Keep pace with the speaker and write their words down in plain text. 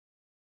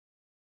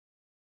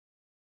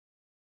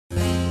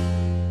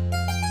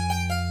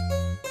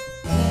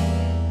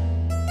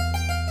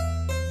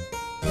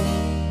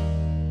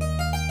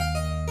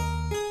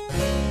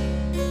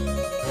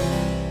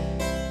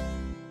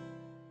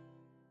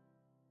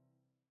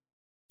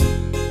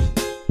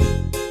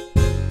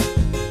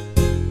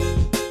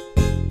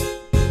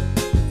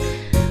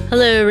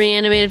Hello,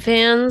 Reanimated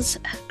fans.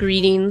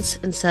 Greetings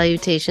and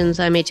salutations.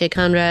 I'm H.A.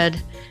 Conrad,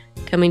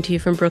 coming to you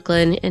from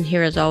Brooklyn, and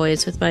here as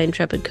always with my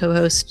intrepid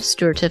co-host,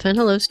 Stuart Tiffin.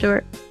 Hello,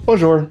 Stuart.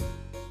 Bonjour.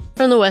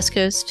 From the West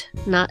Coast,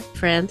 not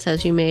France,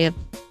 as you may have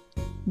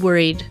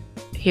worried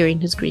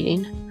hearing his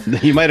greeting.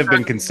 You might have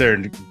been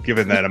concerned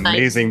given that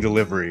amazing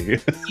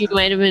delivery. You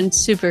might have been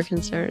super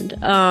concerned.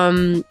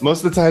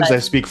 Most of the times I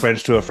speak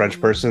French to a French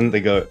person,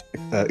 they go,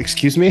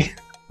 excuse me?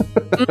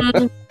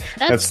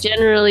 That's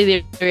generally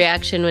the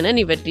reaction when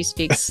anybody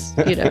speaks,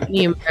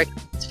 any American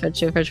French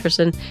to a French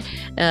person.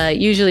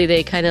 Usually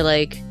they kind of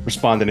like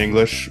respond in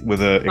English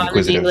with a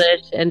inquisitive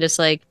English and just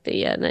like,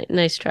 yeah,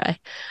 nice try.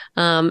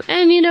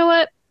 And you know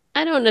what?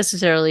 I don't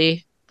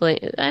necessarily blame.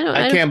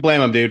 I can't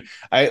blame them, dude.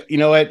 You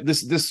know what?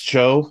 This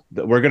show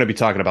that we're going to be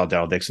talking about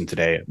Daryl Dixon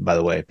today, by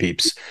the way,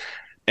 peeps.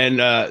 And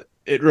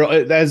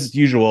it as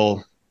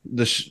usual.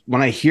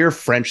 When I hear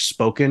French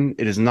spoken,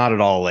 it is not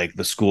at all like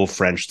the school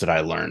French that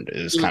I learned. It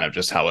is kind of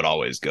just how it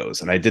always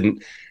goes.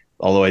 And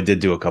although I did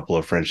do a couple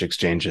of French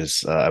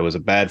exchanges, I was a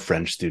bad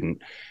French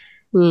student.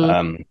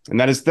 And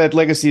that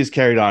legacy is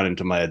carried on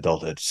into my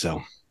adulthood.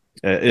 So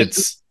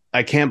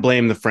I can't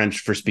blame the French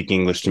for speaking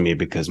English to me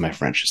because my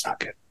French is not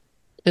good.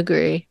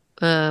 Agree.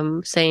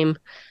 Same.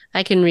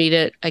 I can read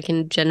it. I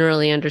can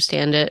generally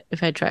understand it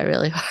if I try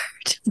really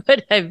hard,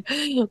 but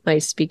my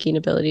speaking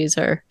abilities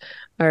are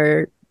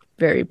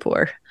very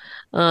poor.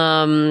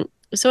 So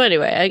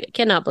anyway, I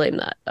cannot blame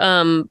that.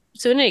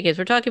 So in any case,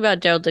 we're talking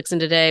about Daryl Dixon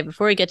today.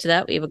 Before we get to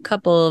that, we have a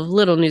couple of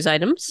little news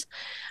items.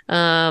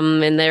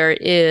 And there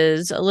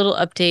is a little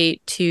update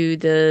to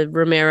the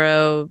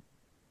Romero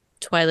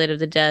Twilight of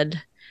the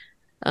Dead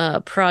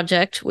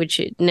project,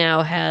 which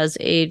now has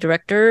a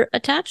director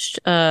attached,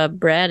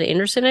 Brad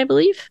Anderson, I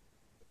believe.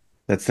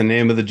 That's the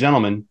name of the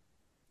gentleman.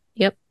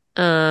 Yep.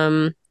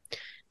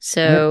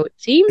 So it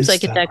seems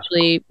like it's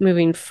actually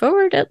moving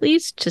forward, at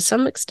least to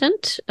some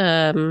extent.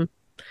 To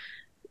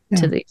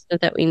the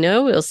extent that we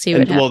know, we'll see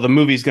what happens. Well, the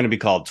movie's going to be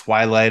called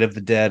Twilight of the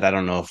Dead. I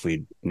don't know if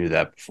we knew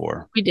that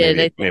before. We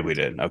did. Maybe we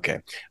did. Okay.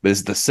 But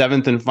it's the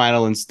 7th and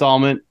final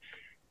installment.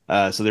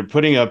 So they're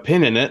putting a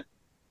pin in it.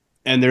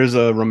 And there's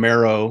a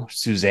Romero.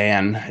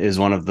 Suzanne is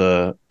one of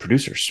the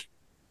producers.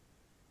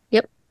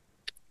 Yep.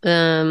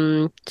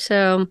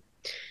 So...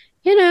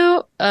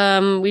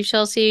 we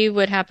shall see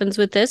what happens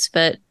with this,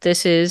 but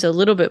this is a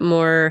little bit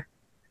more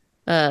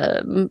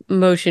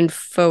motion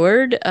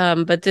forward.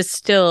 But there's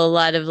still a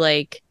lot of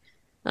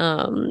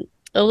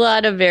a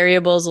lot of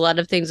variables, a lot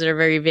of things that are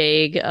very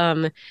vague.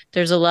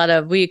 There's a lot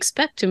of, we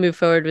expect to move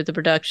forward with the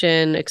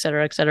production, et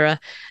cetera, et cetera.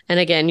 And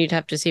again, you'd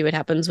have to see what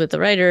happens with the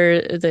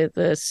writer,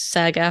 the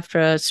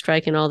SAG-AFTRA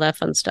strike and all that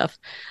fun stuff.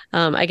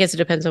 I guess it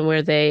depends on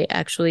where they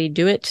actually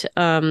do it.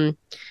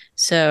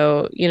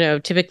 So,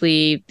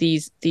 typically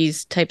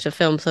these types of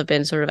films have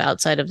been sort of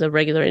outside of the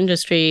regular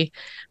industry,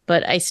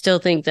 but I still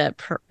think that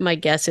my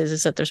guess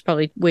is that there's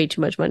probably way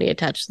too much money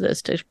attached to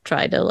this to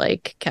try to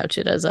couch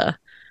it as a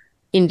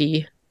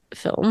indie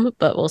film,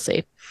 but we'll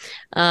see.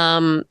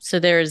 So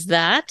there's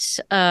that.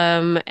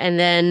 And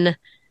then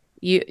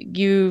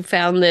you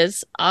found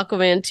this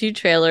Aquaman 2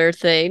 trailer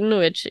thing,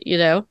 which,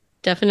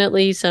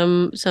 definitely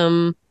some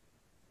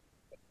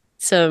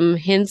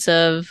hints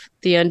of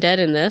the undead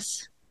in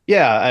this.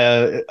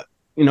 Yeah,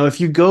 if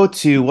you go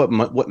to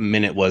what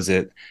minute was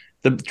it?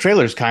 The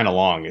trailer's kind of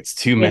long. It's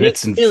 2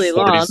 minutes and really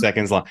 40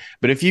 seconds long.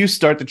 But if you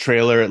start the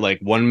trailer at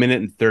 1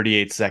 minute and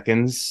 38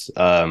 seconds,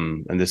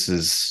 and this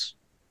is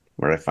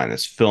where I find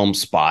this Film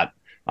Spot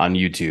on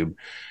YouTube,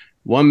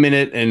 1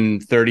 minute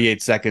and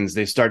 38 seconds,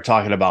 they start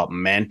talking about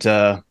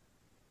Manta.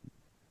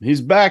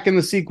 He's back in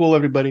the sequel,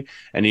 everybody.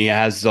 And he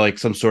has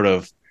some sort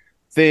of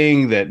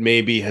thing that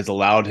maybe has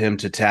allowed him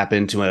to tap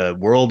into a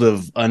world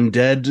of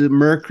undead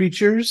mer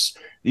creatures.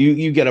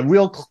 You get a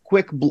real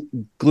quick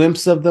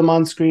glimpse of them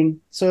on screen,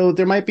 so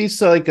there might be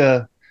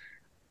Aquaman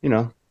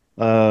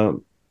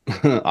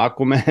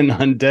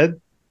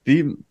undead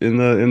theme in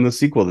the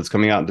sequel that's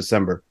coming out in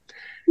December.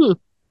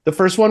 The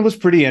first one was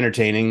pretty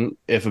entertaining,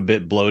 if a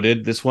bit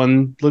bloated. This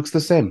one looks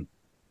the same.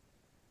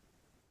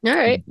 All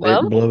right,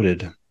 well,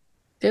 bloated,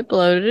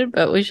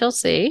 but we shall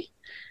see.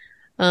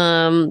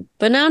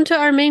 But now to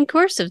our main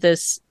course of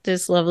this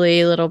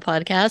lovely little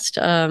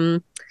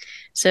podcast.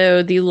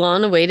 So the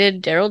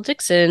long-awaited Daryl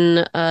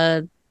Dixon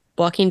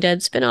Walking Dead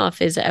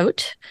spinoff is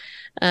out.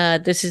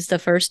 This is the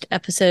first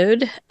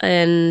episode,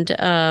 and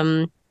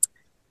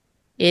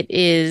it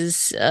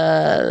is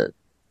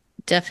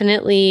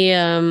definitely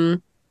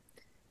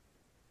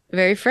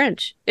very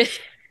French.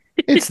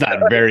 It's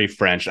not very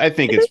French. I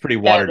think it's pretty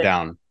watered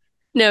down.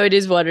 No, it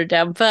is watered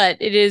down, but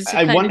it is.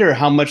 I wonder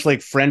how much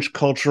French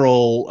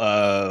cultural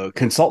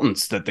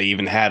consultants that they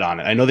even had on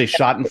it. I know they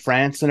shot in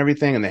France and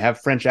everything, and they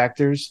have French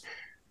actors,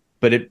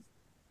 but I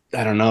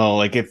don't know.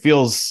 It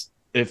feels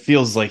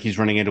like he's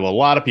running into a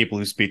lot of people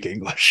who speak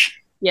English.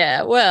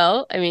 Yeah,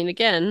 well, I mean,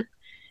 again,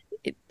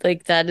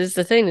 that is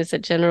the thing, is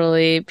that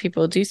generally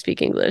people do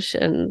speak English,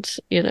 and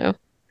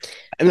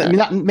I mean,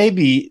 not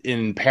maybe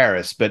in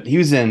Paris, but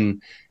he's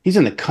in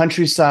the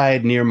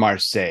countryside near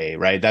Marseille,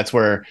 right? That's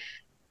where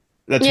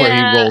That's where he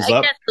Yeah, rolls I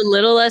up. guess a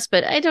little less,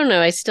 but I don't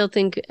know. I still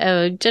think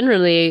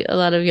generally a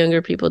lot of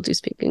younger people do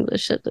speak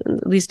English, at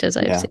least as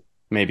I've Yeah, seen.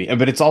 maybe.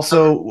 But it's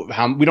also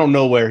how we don't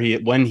know where he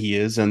when he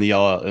is in the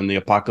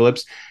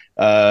apocalypse.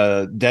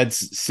 Dead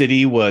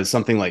City was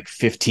something like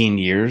 15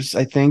 years,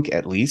 I think,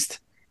 at least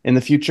in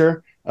the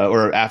future,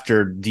 or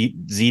after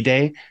Z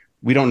Day.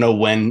 We don't know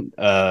when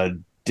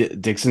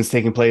Dixon's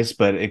taking place,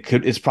 but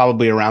it's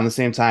probably around the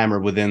same time or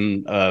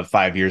within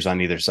 5 years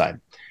on either side.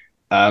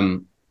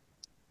 Um,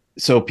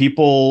 so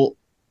people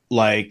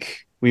like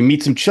we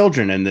meet some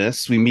children in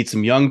this. We meet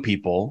some young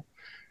people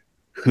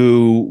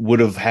who would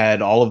have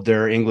had all of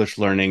their English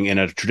learning in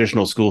a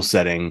traditional school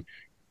setting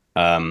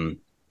um,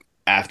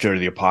 after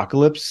the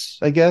apocalypse,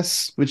 I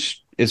guess,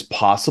 which is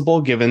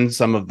possible given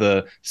some of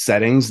the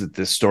settings that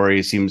this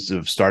story seems to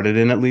have started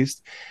in, at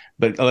least.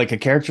 But like a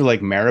character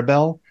like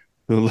Maribel,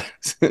 who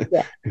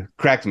Yeah.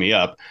 cracked me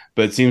up,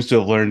 but seems to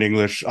have learned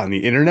English on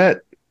the internet,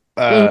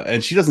 Mhm.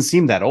 and she doesn't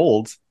seem that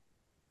old,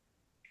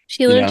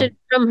 She you learned know. it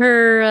from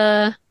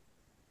her,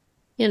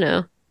 you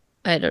know,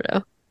 I don't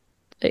know.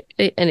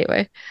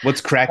 Anyway.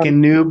 What's Um,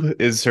 cracking noob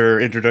is her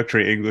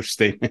introductory English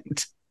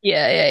statement.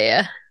 yeah, yeah,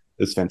 yeah.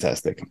 It's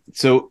fantastic.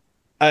 So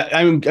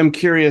I'm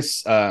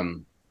curious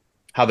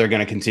how they're going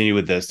to continue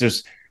with this.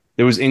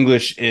 There was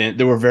English in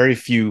there were very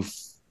few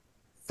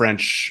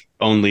French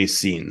only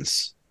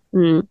scenes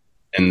Mm.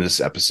 in this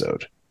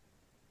episode.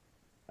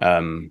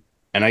 Um,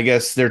 and I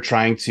guess they're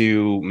trying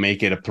to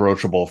make it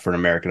approachable for an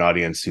American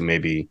audience who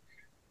maybe,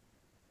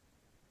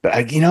 but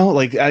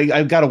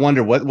I've got to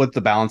wonder what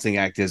the balancing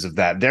act is of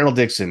that. Daryl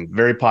Dixon,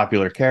 very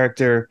popular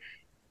character,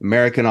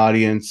 American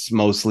audience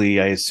mostly,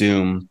 I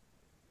assume,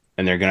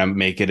 and they're going to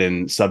make it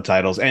in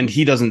subtitles. And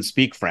he doesn't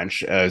speak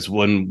French as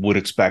one would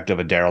expect of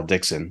a Daryl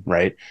Dixon,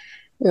 right?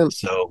 Yeah.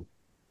 So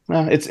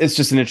it's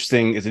just an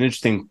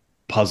interesting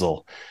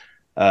puzzle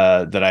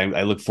that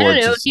I look I don't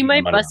forward to know. He seeing them might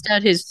unravel. bust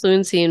out his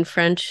fluency in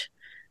French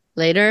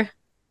later.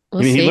 I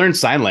We'll mean, he see. learned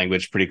sign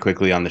language pretty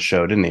quickly on the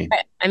show, didn't he?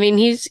 I mean,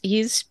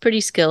 he's pretty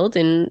skilled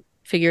in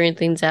figuring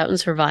things out in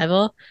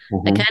survival. I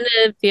Mm-hmm. kind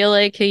of feel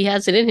like he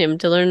has it in him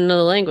to learn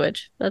another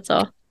language. That's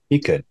all. He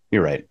could.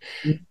 You're right.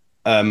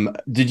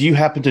 Did you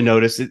happen to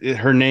notice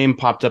her name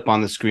popped up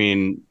on the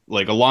screen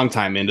like a long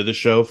time into the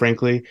show,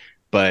 frankly?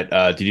 But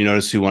did you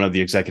notice who one of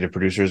the executive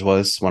producers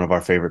was? One of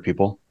our favorite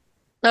people,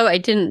 Oh, I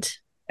didn't.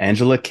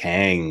 Angela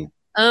Kang.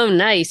 Oh,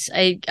 nice.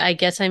 I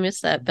guess I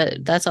missed that,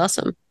 but that's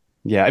awesome.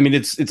 Yeah, I mean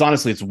it's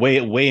honestly it's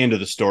way into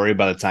the story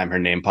by the time her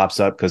name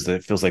pops up because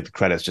it feels like the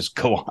credits just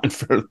go on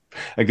for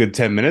a good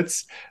 10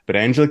 minutes. But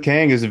Angela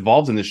Kang is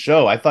involved in the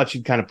show. I thought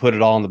she'd kind of put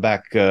it all in the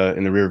back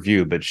in the rear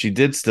view, but she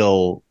was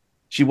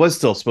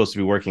still supposed to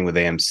be working with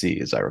AMC,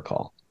 as I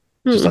recall,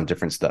 just Hmm. on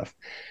different stuff.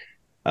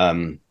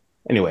 Um,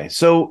 anyway,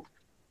 so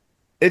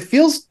it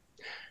feels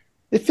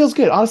it feels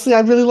good. Honestly, I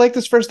really like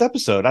this first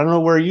episode. I don't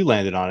know where you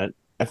landed on it.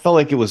 I felt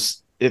like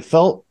it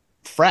felt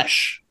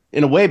fresh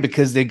in a way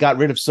because they got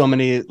rid of so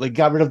many, like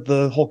got rid of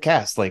the whole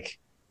cast. Like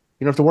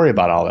you don't have to worry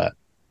about all that.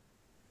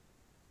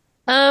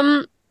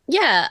 Um,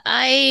 yeah,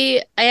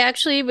 I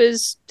actually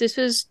this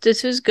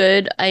was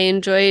good. I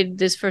enjoyed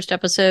this first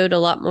episode a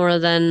lot more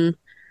than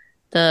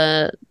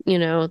the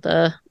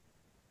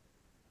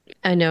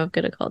I know I'm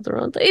gonna call it the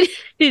wrong thing.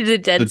 The The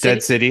Dead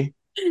Dead City. City.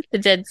 The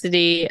Dead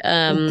City.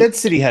 Well, Dead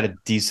City had a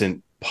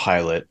decent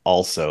pilot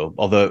also,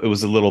 although it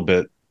was a little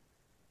bit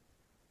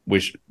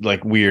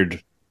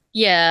weird.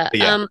 Yeah, But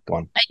yeah, go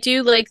on. I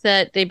do like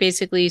that they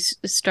basically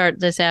start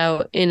this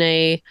out in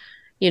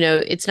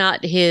it's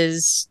not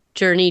his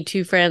journey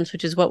to France,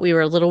 which is what we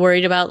were a little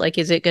worried about. Like,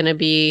 is it going to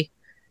be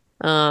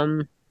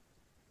um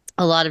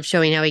a lot of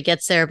showing how he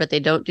gets there, but they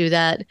don't do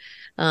that.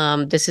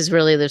 This is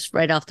really this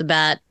right off the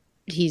bat.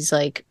 He's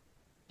like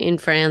in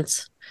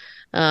France.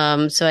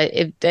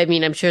 I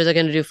mean, I'm sure they're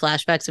going to do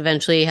flashbacks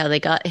eventually, how he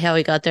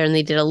got there, and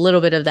they did a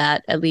little bit of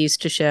that at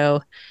least to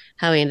show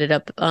how he ended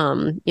up,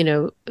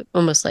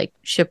 almost like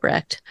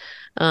shipwrecked.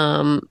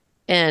 Um,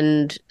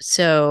 and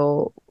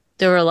so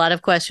there were a lot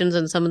of questions,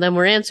 and some of them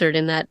were answered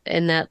in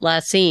that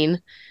last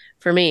scene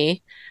for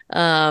me.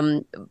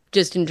 Um,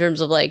 just in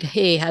terms of like,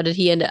 hey, how did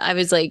he end up? I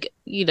was like,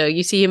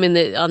 you see him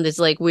on this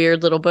like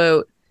weird little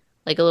boat,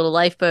 like a little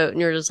lifeboat,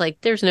 and you're just like,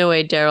 there's no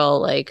way Daryl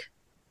like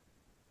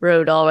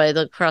rode all the way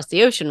across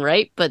the ocean,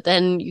 right? But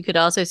then you could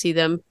also see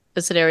them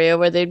a scenario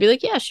where they'd be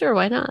like, yeah, sure,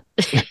 why not?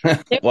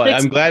 Well,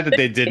 I'm glad that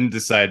they didn't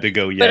decide to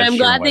go. But Yeah, I'm sure,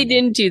 glad why they not?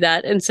 didn't do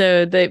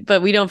that.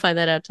 But we don't find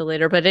that out till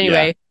later. But Yeah,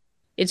 anyway,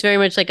 it's very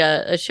much like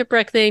a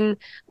shipwreck thing.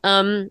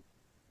 Um,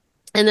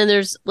 and then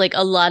there's like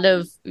a lot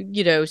of,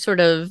 sort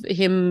of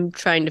him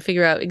trying to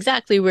figure out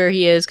exactly where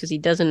he is because he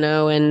doesn't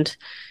know and,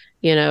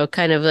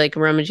 kind of like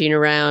rummaging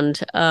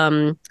around.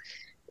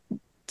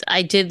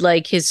 I did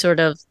like his sort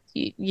of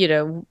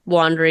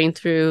wandering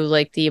through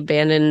like the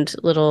abandoned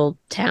little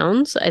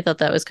towns. I thought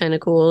that was kind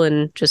of cool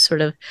and just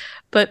sort of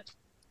but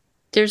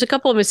there's a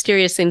couple of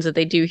mysterious things that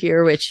they do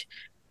here which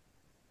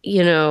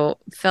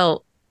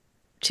felt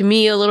to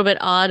me a little bit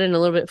odd and a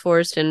little bit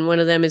forced, and one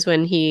of them is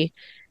when he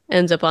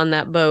ends up on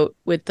that boat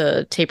with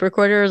the tape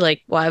recorder.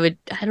 Like, I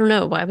don't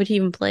know, why would he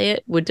even play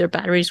it? Would their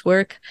batteries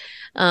work?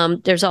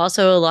 There's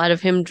also a lot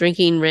of him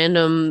drinking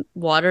random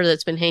water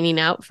that's been hanging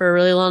out for a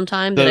really long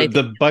time that I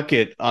The think,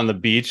 bucket on the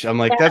beach. I'm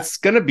like, yeah, that's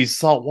gonna be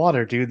salt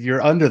water, dude.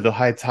 You're under the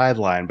high tide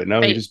line, but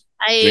no, he right. just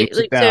I drinks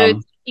it like so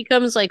down. he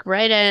comes like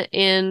right at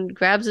and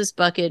grabs this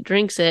bucket,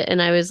 drinks it,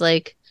 and I was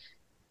like,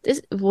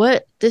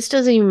 this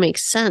doesn't even make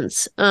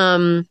sense.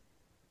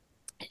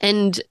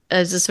 And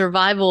as a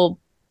survival,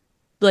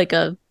 like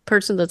a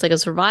person that's like a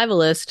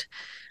survivalist,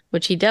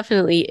 which he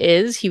definitely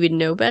is, he would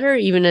know better,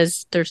 even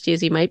as thirsty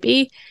as he might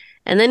be.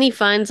 And then he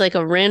finds like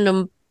a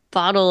random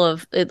bottle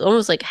of it,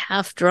 almost like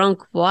half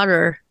drunk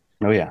water.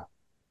 Oh yeah,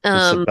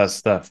 it's the Um, best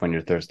stuff when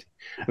you're thirsty.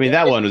 I mean,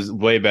 that one was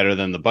way better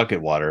than the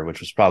bucket water, which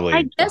was I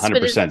probably guess,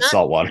 but 100%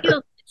 salt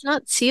water. It's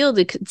not sealed.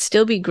 It could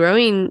still be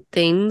growing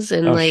things,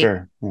 and Oh like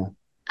sure, yeah.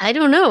 I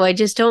don't know. I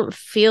just don't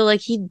feel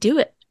like he'd do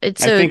it.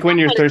 It's I so think when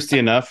you're thirsty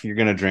enough, you're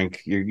gonna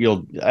drink.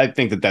 You'll. I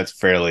think that that's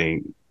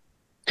fairly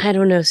I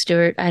don't know,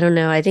 Stuart. I don't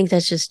know. I think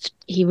that's just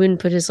he wouldn't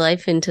put his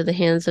life into the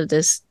hands of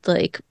this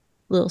like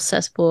little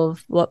cesspool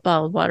of what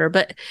bottled water.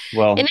 But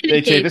in well.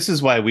 any AJ, case, this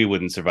is why we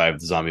wouldn't survive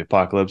the zombie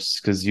apocalypse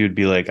because you'd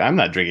be like, I'm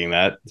not drinking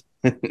that.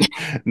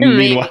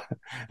 Meanwhile, maybe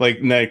like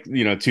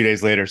 2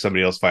 days later,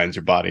 somebody else finds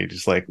your body.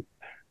 Just like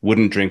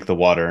wouldn't drink the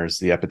water is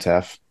the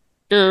epitaph.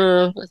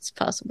 it's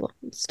possible.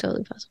 It's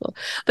totally possible.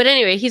 But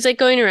anyway, he's like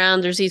going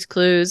around. There's these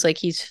clues. Like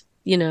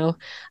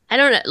I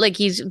don't know. Like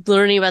he's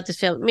learning about this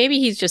family. Maybe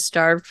he's just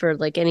starved for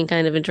like any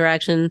kind of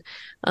interaction.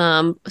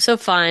 So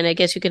fine. I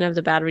guess you can have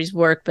the batteries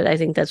work, but I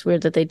think that's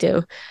weird that they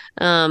do.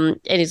 And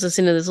he's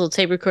listening to this little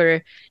tape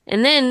recorder,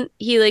 and then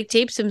he like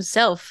tapes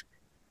himself,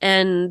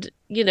 and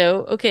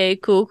okay,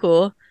 cool,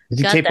 cool, Did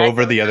he got tape that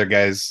over going the other on.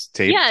 guy's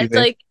tape? Yeah, Do you it's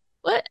think? like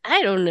what?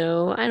 I don't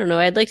know. I don't know.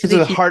 I'd like to It's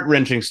think a he. heart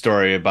wrenching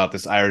story about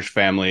this Irish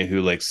family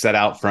who like set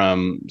out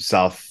from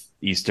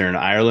southeastern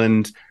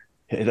Ireland,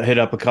 hit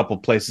up a couple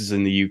places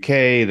in the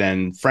UK,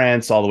 then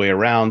France, all the way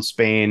around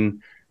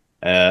Spain,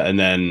 and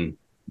then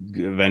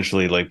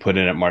eventually like put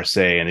in at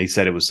Marseille. And he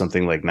said it was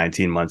something like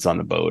 19 months on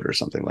the boat or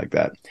something like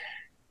that.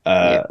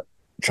 Yeah. Uh,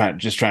 trying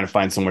to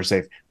find somewhere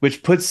safe,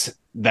 which puts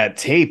that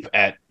tape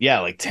at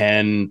like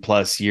 10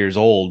 plus years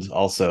old.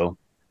 Also,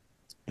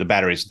 the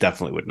batteries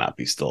definitely would not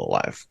be still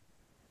alive.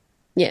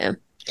 Yeah.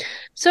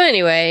 So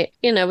anyway,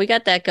 we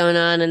got that going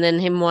on, and then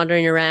him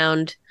wandering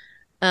around.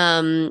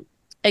 Um,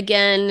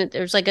 Again,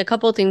 there's like a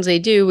couple of things they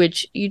do,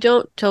 which you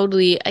don't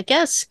totally, I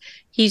guess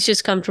he's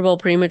just comfortable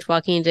pretty much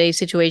walking into a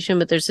situation,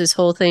 but there's this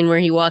whole thing where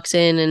he walks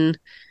in and,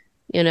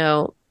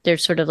 they're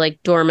sort of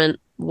like dormant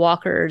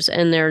walkers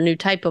and they're a new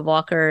type of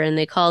walker and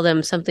they call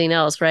them something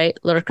else, right?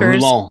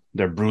 Lurkers. Brûlant,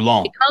 they're They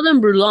brûlant. call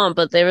them brûlants,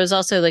 but there was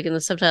also like in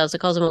the subtitles, it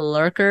calls them a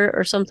lurker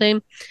or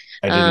something.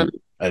 I Um,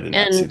 didn't I did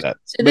not see and that.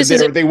 so But this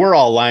is they were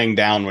all lying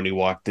down when he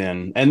walked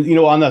in. And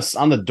on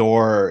the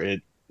door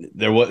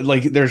there was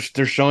like they're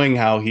showing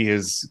how he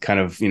is kind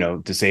of,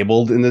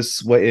 disabled in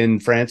this way in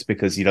France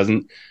because he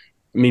doesn't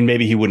I mean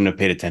maybe he wouldn't have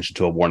paid attention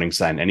to a warning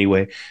sign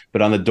anyway,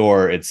 but on the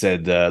door it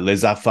said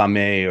les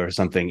affamés or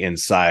something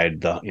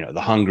inside the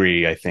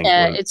hungry I think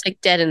yeah, or it's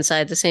like dead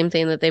inside, the same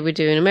thing that they would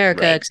do in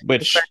America, right, except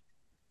in France. which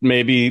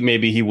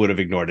maybe he would have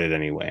ignored it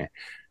anyway.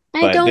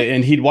 I But don't.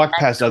 and he'd walk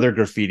past other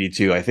graffiti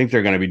too. I think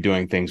they're going to be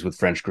doing things with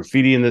French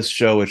graffiti in this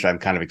show, which I'm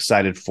kind of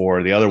excited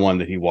for. The other one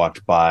that he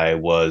walked by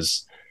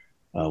was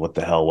what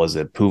the hell was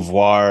it?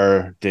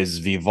 Pouvoir des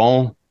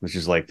vivants, which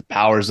is like the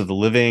powers of the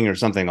living or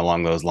something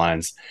along those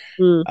lines,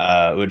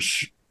 Mm.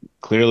 which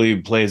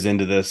clearly plays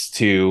into this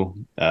too.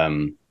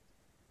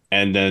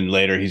 And then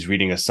later he's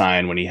reading a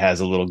sign when he has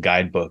a little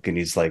guidebook and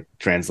he's like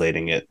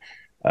translating it,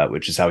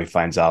 which is how he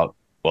finds out.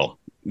 Well,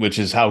 which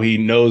is how he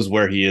knows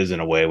where he is in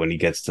a way when he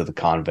gets to the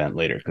convent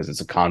later, because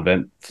it's a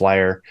convent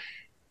flyer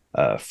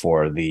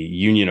for the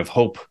Union of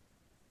Hope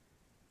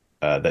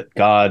that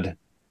God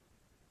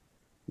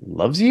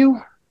loves you,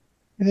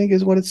 I think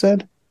is what it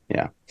said.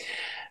 Yeah.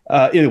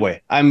 Either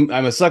way, I'm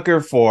a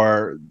sucker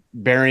for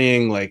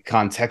burying like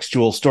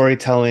contextual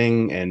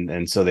storytelling,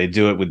 and so they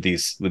do it with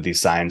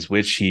these signs,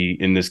 which he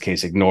in this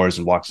case ignores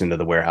and walks into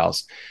the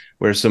warehouse,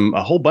 where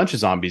a whole bunch of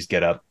zombies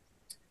get up,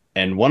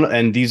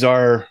 and these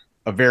are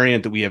a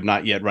variant that we have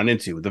not yet run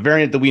into. The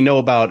variant that we know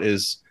about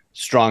is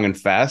strong and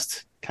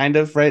fast, kind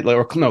of right, like,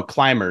 or no,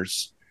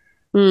 climbers.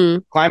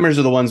 Mm. Climbers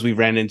are the ones we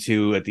ran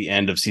into at the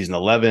end of season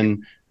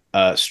 11.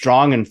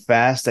 Strong and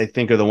fast, I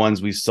think, are the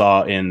ones we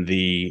saw in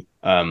the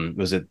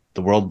was it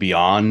the World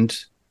Beyond,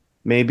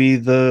 maybe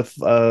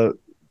the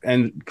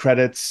end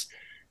credits,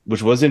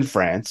 which was in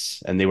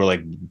France, and they were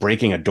like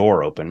breaking a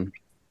door open,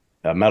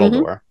 a metal Hmm.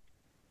 door.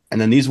 And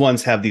then these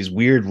ones have these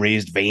weird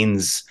raised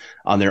veins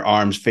on their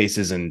arms,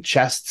 faces, and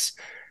chests.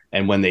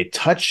 And when they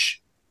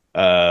touch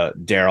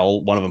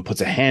Daryl, one of them puts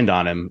a hand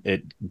on him,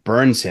 it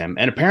burns him.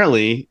 And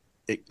apparently,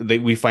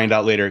 we find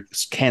out later,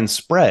 can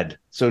spread.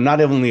 So not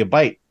only a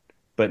bite,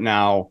 but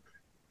now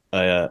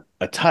a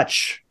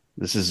touch.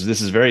 This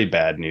is very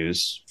bad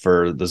news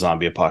for the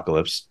zombie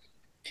apocalypse.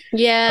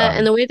 Yeah, and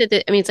Um, the way that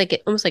I mean, it's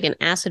like almost like an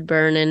acid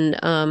burn, and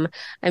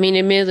I mean,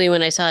 admittedly,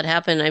 when I saw it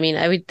happen, I mean,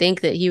 I would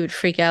think that he would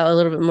freak out a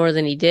little bit more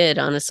than he did,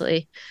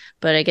 honestly,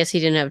 but I guess he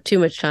didn't have too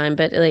much time.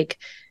 But like,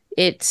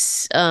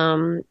 it's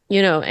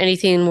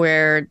anything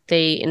where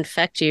they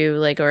infect you,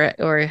 like,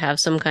 or have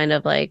some kind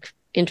of like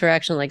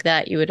interaction like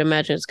that, you would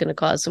imagine it's going to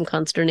cause some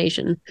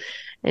consternation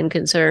and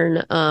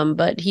concern.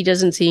 But he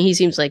doesn't seem, he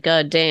seems like,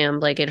 God damn,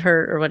 like it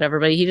hurt or whatever,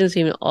 but he doesn't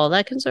seem all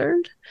that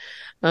concerned.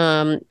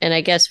 And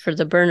I guess for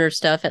the burner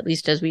stuff, at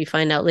least as we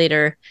find out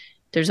later,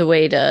 there's a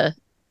way to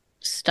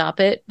stop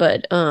it,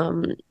 but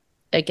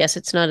I guess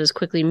it's not as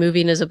quickly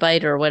moving as a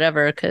bite or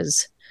whatever,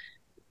 because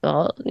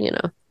well,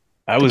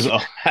 I the was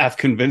kid. half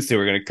convinced they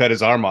were going to cut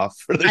his arm off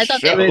for the I thought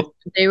show.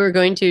 they were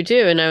going to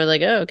too, and I was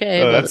like, oh,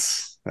 okay, Oh, well,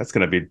 that's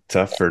going to be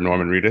tough for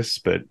Norman Reedus,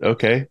 but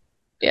okay.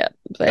 yeah.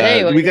 But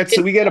anyway,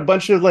 We get a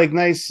bunch of like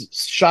nice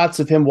shots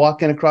of him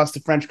walking across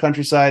the French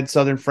countryside,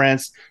 southern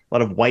France. A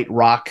lot of white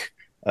rock,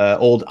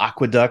 old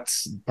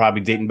aqueducts,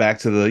 probably dating back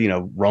to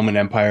the Roman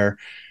Empire.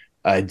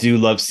 I do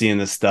love seeing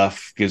this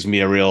stuff. Gives me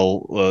a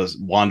real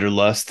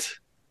wanderlust.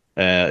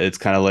 It's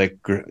kind of like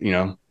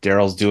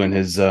Daryl's doing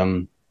his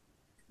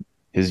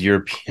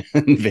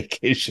European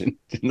vacation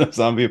in the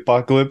zombie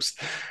apocalypse,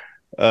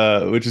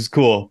 which is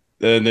cool.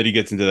 And then he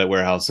gets into that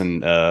warehouse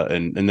and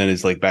then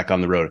is like back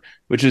on the road,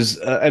 which is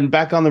and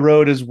back on the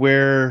road is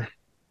where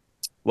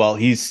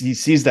he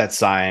sees that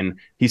sign,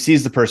 he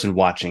sees the person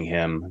watching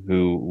him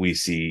who we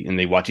see, and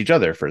they watch each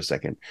other for a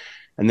second,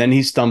 and then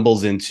he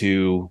stumbles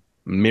into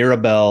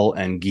Mirabelle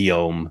and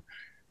Guillaume,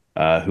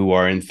 who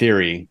are in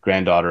theory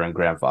granddaughter and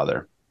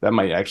grandfather. That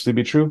might actually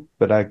be true,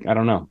 but I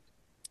don't know.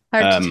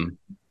 hard to. Um,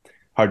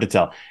 Hard to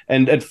tell.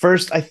 And at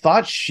first, I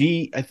thought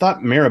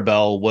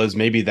Mirabelle was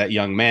maybe that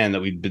young man that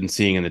we'd been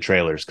seeing in the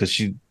trailers because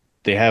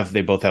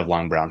they both have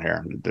long brown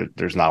hair.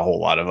 There's not a whole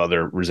lot of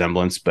other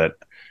resemblance, but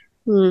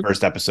Hmm.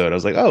 first episode, I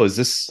was like, oh, is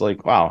this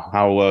like wow,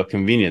 how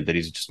convenient that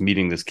he's just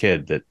meeting this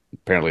kid that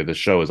apparently the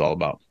show is all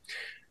about.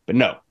 But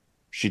no,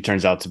 she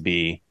turns out to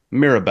be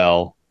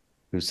Mirabelle,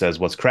 who says,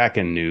 "What's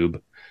cracking,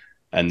 noob?"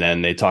 And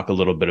then they talk a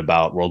little bit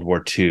about World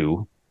War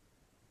II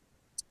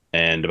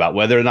and about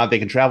whether or not they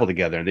can travel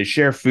together. And they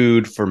share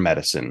food for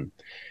medicine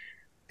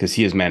because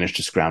he has managed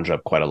to scrounge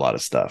up quite a lot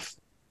of stuff.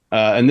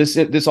 And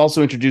this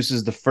also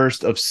introduces the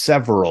first of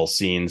several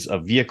scenes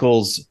of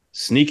vehicles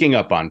sneaking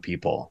up on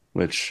people,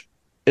 which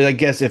I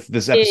guess if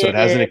this episode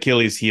has an Yeah,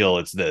 Achilles heel,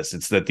 it's this.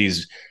 It's that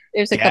these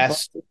there's a couple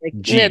gas like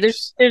no,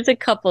 jeeps. there's a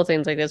couple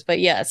things like this, but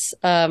yes.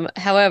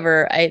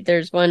 However, I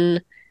there's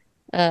one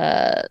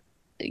uh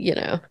you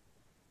know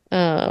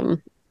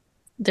um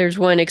there's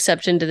one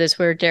exception to this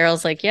where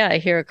Daryl's like, yeah, I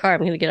hear a car, I'm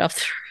gonna get off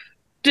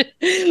the road.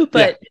 Yeah,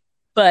 But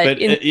but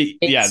in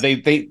yeah, it's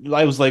they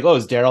I was like, oh,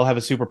 does Daryl have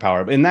a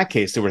superpower? But in that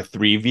case, there were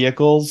three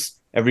vehicles.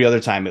 Every other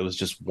time, it was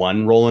just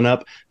one rolling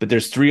up. But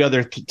there's three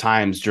other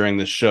times during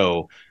the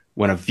show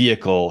when a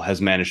vehicle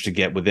has managed to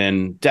get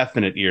within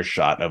definite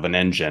earshot of an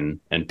engine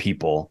and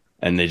people,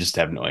 and they just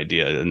have no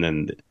idea. And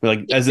then,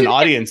 like as an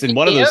audience, yep. in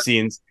one of those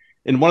scenes,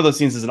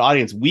 as an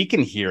audience, we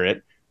can hear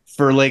it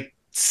for like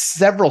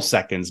several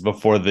seconds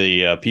before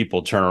the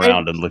people turn And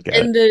around and look at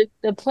it. and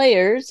the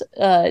players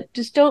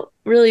just don't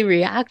really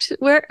react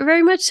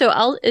very much. So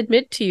I'll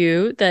admit to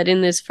you that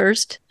in this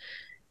first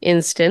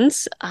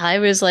instance, I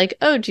was like,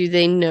 oh, do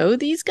they know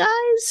these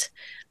guys?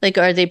 Like,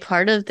 are they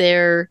part of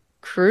their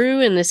crew?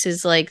 And this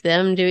is like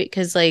them doing,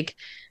 because like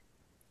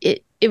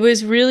it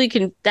was really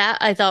that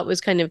I thought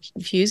was kind of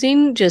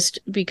confusing just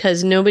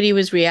because nobody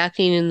was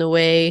reacting in the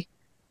way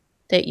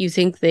that you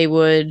think they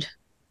would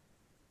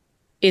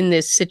in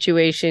this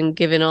situation,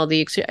 given all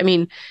the, I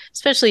mean,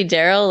 especially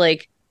Daryl,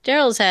 like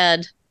Daryl's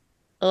had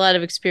a lot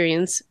of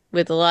experience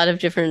with a lot of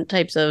different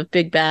types of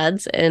big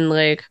bads, and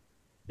like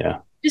Yeah.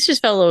 this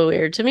just felt a little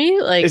weird to me.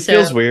 Like, It so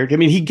feels weird. I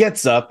mean, he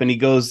gets up and he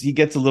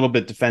gets a little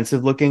bit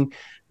defensive looking,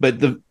 but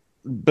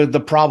the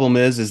problem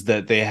is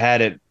that they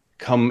had it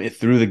come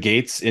through the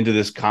gates into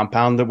this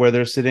compound that where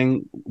they're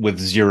sitting with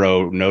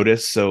zero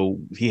notice, so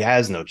he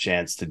has no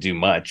chance to do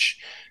much.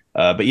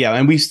 But yeah,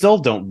 and we still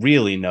don't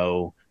really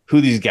know who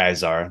these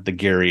guys are, the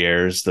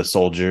guerriers, the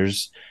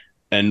soldiers,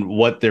 and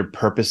what their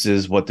purpose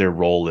is, what their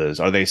role is.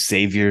 Are they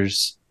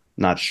saviors?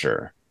 Not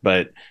sure,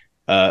 but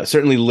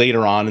certainly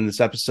later on in this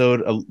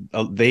episode,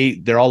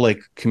 they're all like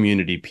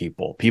community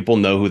people. People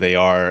know who they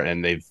are,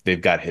 and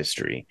they've got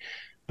history.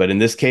 But in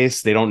this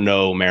case, they don't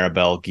know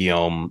Maribel,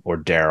 Guillaume, or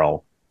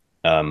Daryl.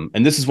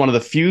 And this is one of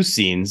the few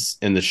scenes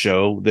in the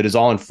show that is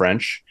all in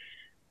French,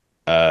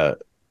 uh,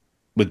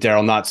 with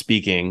Daryl not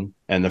speaking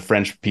and the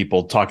French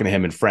people talking to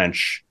him in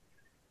French.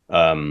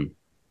 Um,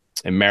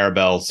 and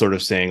Maribel sort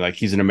of saying like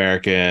he's an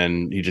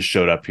American, he just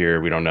showed up here,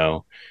 we don't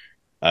know.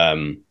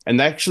 And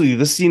actually,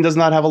 this scene does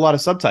not have a lot of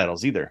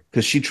subtitles either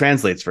because she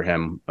translates for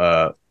him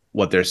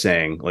what they're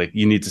saying. Like,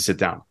 you need to sit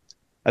down.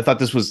 I thought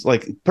this was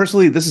like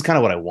personally, this is kind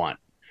of what I want.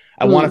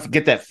 I want mm, to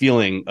get that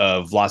feeling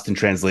of lost in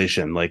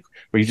translation, like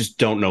where you just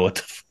don't know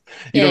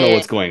you don't know yeah,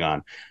 what's going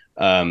on.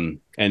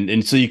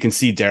 And so you can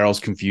see Daryl's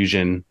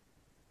confusion.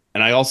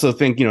 And I also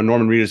think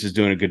Norman Reedus is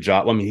doing a good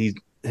job. I mean,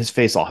 his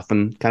face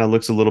often kind of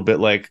looks a little bit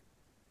like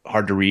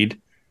hard to read.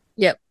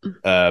 Yep.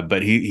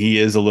 But he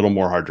is a little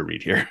more hard to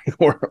read here,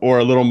 or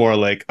a little more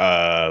like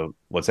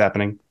what's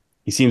happening.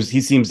 He seems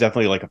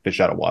definitely like a fish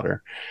out of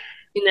water.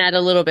 In that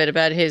a little bit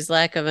about his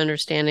lack of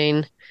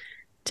understanding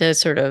to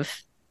sort of,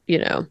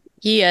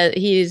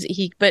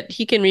 but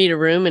he can read a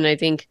room, and I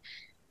think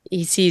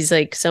he sees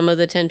like some of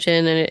the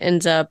tension, and it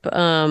ends up,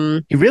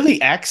 He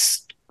really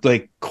acts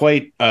like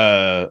quite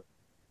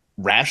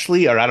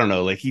rashly, or I don't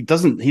know, like he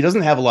doesn't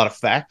have a lot of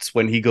facts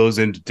when he goes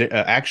into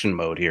action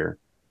mode here.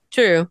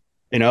 true.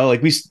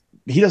 Like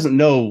he doesn't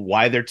know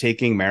why they're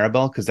taking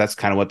Maribel because that's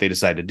kind of what they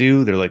decide to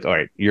do. They're like, all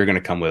right, you're going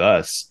to come with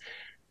us.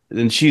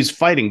 And she's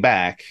fighting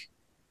back,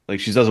 like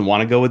she doesn't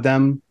want to go with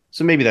them.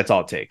 So maybe that's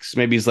all it takes.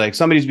 Maybe he's like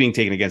somebody's being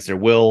taken against their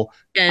will.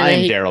 And I then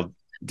am Daryl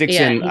yeah,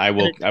 Dixon. he's I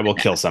will gonna I will do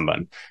kill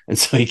someone, and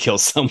so he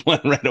kills someone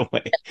right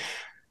away.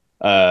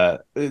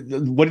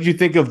 What did you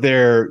think of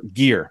their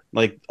gear?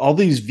 Like all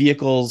these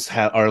vehicles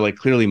are like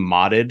clearly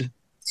modded.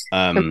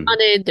 they're Um,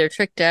 modded, they're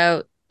tricked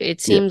out. It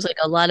yeah, seems like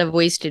a lot of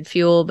wasted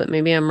fuel, but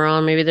maybe I'm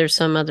wrong. Maybe there's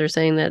some other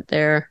saying that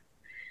they're,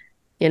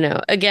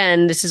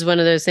 again, this is one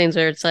of those things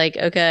where it's like,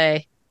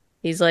 okay,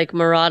 these like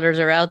marauders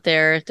are out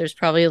there. There's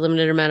probably a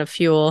limited amount of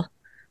fuel.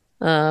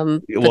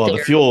 But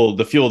well,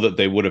 the fuel that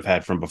they would have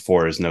had from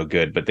before is no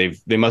good, but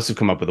they must have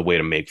come up with a way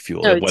to make no,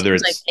 fuel, it whether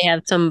seems like it's they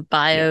have some yeah,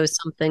 bio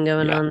something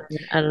going yeah. on.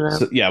 I don't know.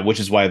 So yeah, which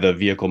is why the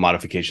vehicle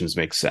modifications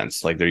make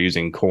sense. Like they're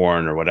using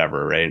corn or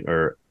whatever, right?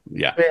 Or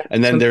yeah. Yeah,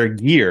 And then some their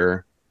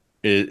gear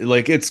is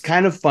like it's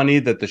kind of funny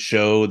that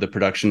the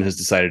production has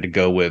decided to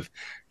go with,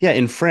 yeah,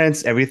 in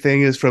France,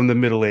 everything is from the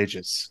Middle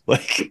Ages.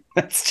 Like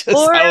that's just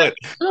or how a it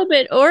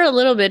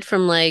little bit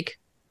from like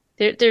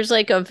there's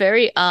like a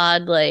very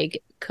odd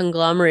like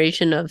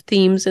conglomeration of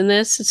themes in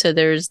this. So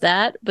there's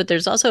that, but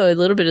there's also a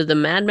little bit of the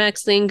Mad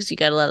Max thing because you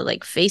got a lot of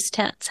like face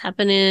tats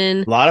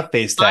happening, a lot of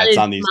face tats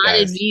on these modded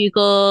guys.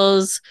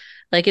 vehicles.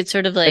 Like it's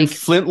sort of And like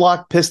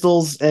flintlock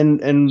pistols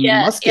and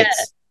yeah, yeah,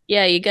 muskets.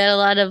 yeah. You got a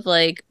lot of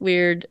like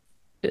weird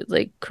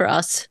like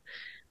cross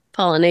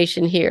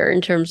pollination here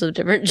in terms of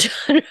different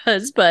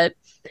genres, but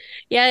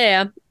yeah,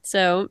 yeah.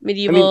 So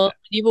I mean,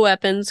 medieval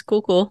weapons,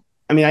 cool, cool.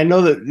 I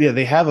know that yeah,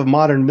 they have a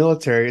modern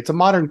military. It's a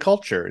modern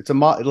culture. It's a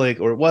like,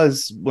 or it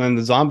was when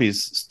the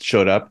zombies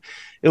showed up.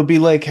 It would be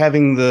like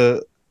having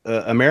the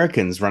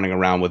Americans running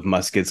around with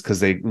muskets because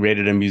they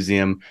raided a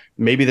museum.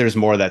 Maybe there's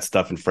more of that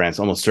stuff in France.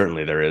 Almost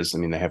certainly there is. I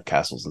mean, they have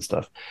castles and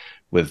stuff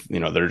with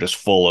they're just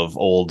full of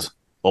old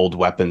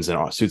weapons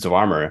and suits of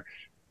armor.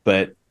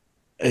 But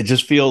it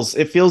feels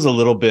a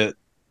little bit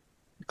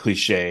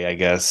cliche, I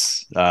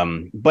guess.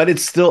 But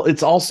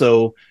it's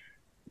also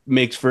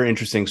makes for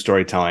interesting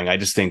storytelling. I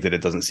just think that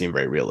it doesn't seem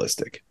very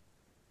realistic,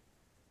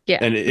 Yeah,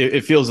 and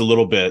it feels a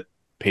little bit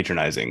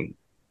patronizing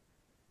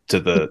to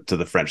it,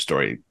 the French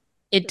story.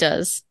 it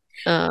does.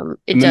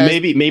 It does.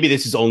 Maybe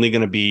this is only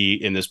going to be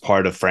in this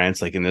part of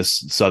France, like in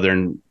this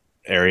southern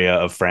area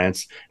of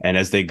France, and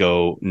as they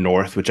go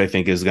north, which I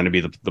think is going to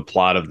be the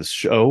plot of the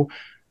show,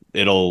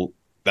 it'll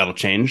that'll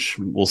change.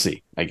 We'll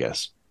see, I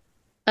guess.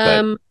 But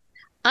Um,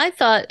 I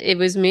thought it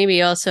was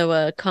maybe also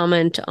a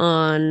comment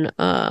on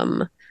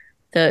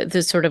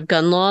the sort of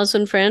gun laws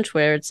in France,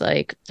 where it's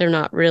like they're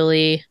not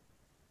really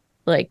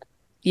like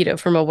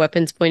from a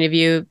weapons point of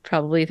view,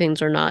 probably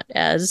things are not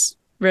as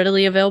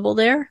readily available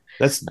there.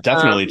 that's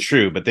definitely Um,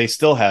 true. But they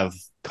still have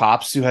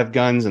cops who have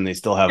guns, and they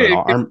still have an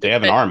true, true, arm. They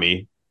have an but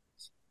army.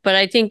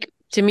 I think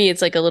to me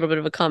it's like a little bit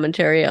of a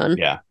commentary on,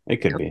 Yeah, it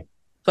you could know. be.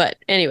 But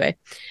anyway,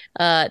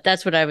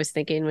 that's what I was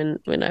thinking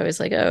when I was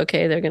like, oh,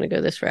 okay, they're gonna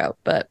go this route.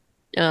 But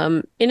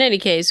in any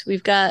case,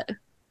 we've got a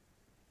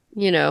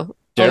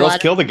Daryl's lot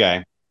of killed a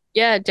guy.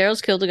 yeah,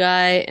 Daryl's killed a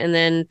guy, and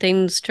then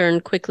things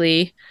turn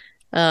quickly.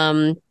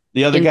 Um,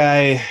 The other in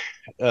guy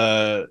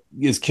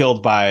is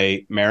killed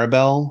by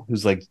Maribel,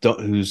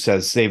 who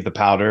says save the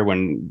powder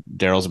when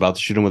Daryl's about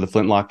to shoot him with a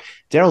flintlock.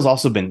 Daryl's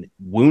also been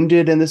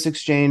wounded in this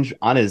exchange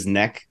on his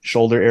neck,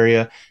 shoulder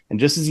area, and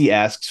just as he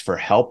asks for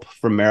help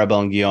from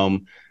Maribel and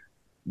Guillaume,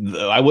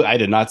 I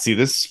did not see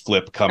this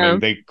flip coming. um,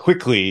 They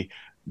quickly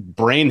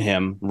brain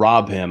him,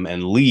 rob him,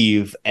 and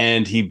leave,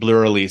 and he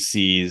blurrily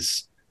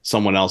sees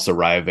someone else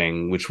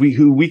arriving,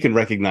 who we can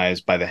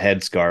recognize by the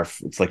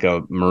headscarf. It's like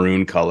a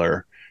maroon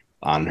color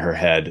on her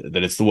head,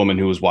 that it's the woman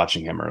who was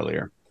watching him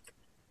earlier.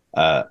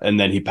 And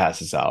then he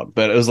passes out.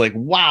 But it was like,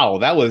 wow,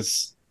 that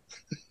was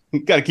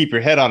you got to keep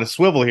your head on a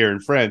swivel here in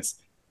France.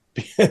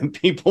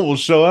 People will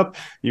show up,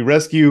 you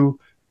rescue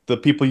the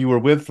people you were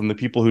with from the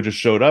people who just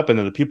showed up, and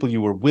then the people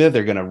you were with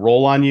are going to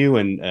roll on you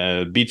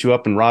and beat you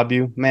up and rob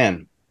you.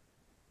 Man,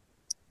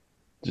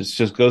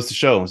 just goes to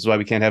show this is why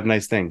we can't have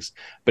nice things.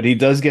 But he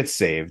does get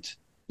saved,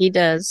 he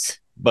does.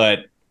 but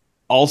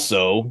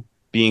also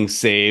being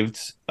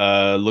saved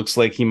looks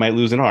like he might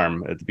lose an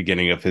arm at the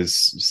beginning of his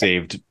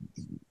saved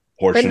But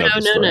portion no, of the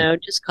no, story. no,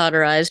 just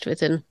cauterized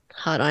with a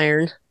hot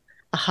iron,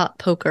 a hot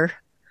poker.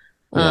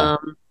 Yeah,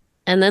 Um,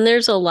 and then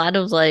there's a lot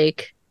of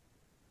like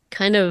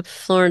kind of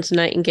Florence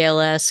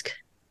Nightingale-esque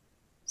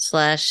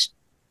slash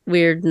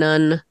weird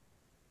nun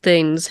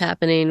things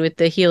happening with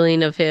the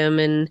healing of him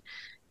and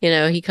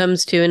he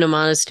comes to in a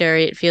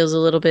monastery. It feels a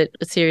little bit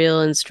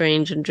ethereal and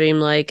strange and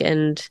dreamlike,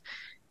 and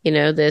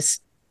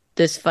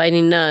this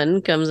fighting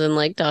nun comes and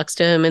like talks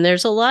to him, and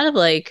there's a lot of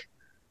like,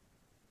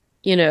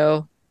 you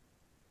know,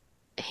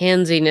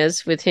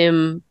 handsiness with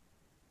him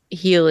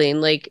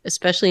healing, like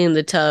especially in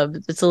the tub.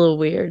 It's a little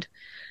weird.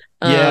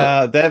 Um,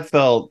 Yeah, that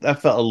felt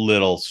a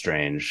little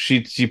strange.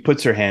 She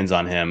puts her hands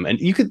on him, and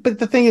you could, but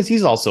the thing is,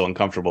 he's also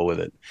uncomfortable with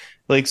it.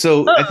 Like,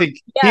 so I oh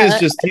think yeah,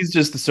 he's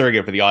just the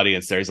surrogate for the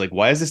audience. There, he's like,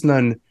 why is this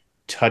nun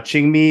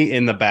touching me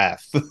in the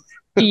bath?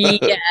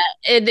 yeah,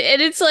 and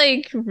it's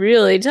like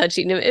really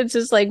touching him. It's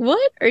just like,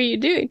 what are you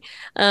doing?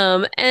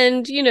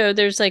 And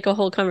there's like a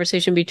whole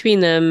conversation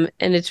between them,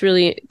 and it's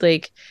really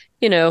like,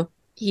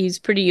 he's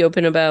pretty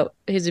open about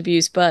his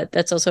abuse, but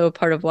that's also a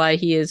part of why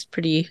he is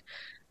pretty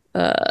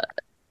uh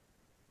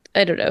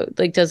I don't know,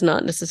 like does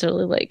not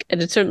necessarily like,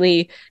 and it's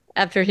certainly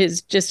after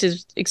his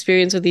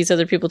experience with these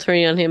other people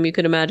turning on him, you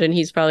could imagine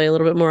he's probably a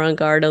little bit more on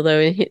guard. Although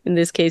in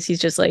this case, he's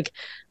just like,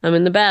 I'm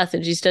in the bath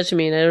and she's touching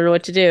me and I don't know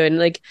what to do, and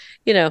like,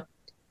 you know,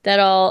 that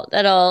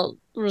all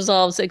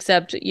resolves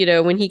except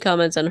when he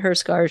comments on her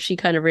scars, she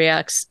kind of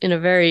reacts in a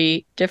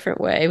very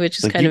different way, which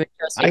is Like kind of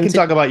I interesting. can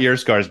talk about your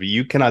scars, but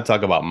you cannot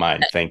talk about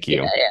mine. Thank Yeah,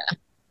 you. yeah.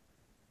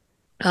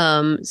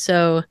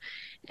 So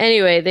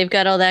anyway, they've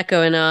got all that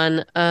going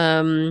on.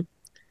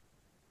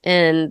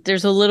 And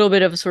there's a little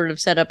bit of sort of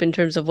setup in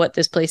terms of what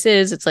this place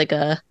is. It's like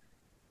a,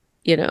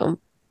 you know,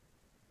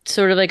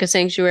 sort of like a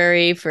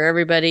sanctuary for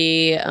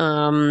everybody.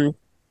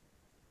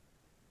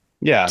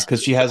 Yeah,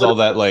 because she It's a has little, all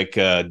that like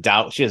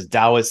she has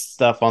Taoist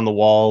stuff on the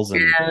walls,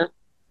 and yeah.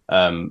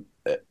 um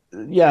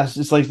yeah, it's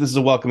just like this is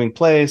a welcoming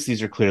place.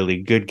 These are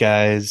clearly good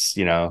guys,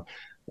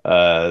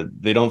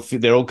 they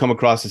don't come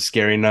across as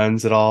scary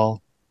nuns at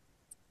all,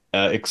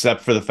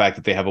 except for the fact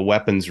that they have a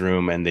weapons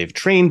room and they've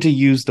trained to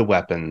use the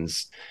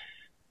weapons.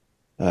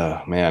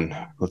 Oh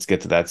man, let's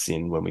get to that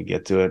scene when we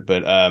get to it.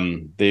 But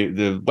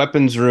the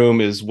weapons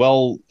room is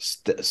well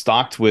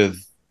stocked with,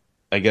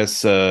 I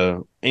guess,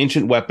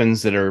 ancient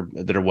weapons that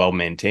are well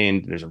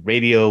maintained. There's a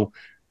radio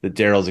that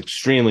Daryl's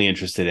extremely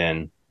interested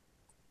in,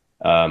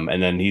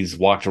 and then he's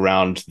walked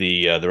around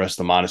the rest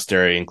of the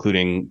monastery,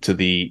 including to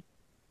the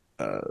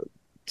uh,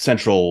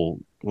 central,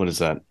 what is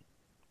that,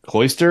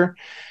 cloister,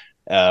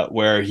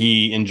 where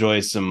he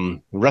enjoys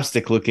some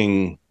rustic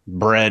looking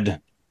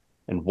bread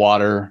and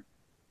water.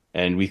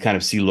 And we kind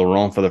of see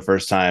Laurent for the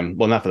first time.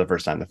 Well, not for the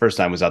first time. The first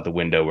time was out the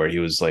window where he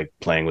was like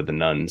playing with the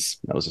nuns.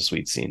 That was a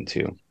sweet scene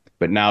too.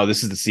 But now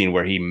this is the scene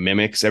where he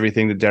mimics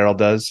everything that Daryl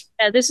does.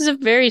 Yeah, this is a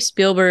very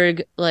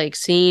Spielberg like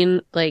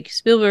scene. Like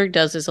Spielberg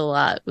does this a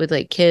lot with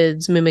like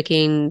kids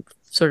mimicking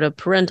sort of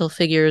parental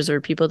figures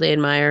or people they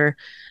admire.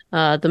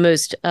 The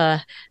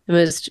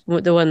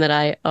one that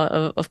I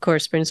of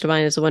course springs to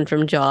mind is the one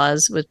from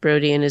Jaws with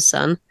Brody and his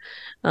son,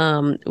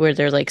 where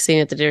they're like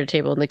sitting at the dinner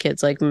table and the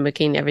kids like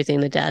mimicking everything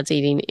the dad's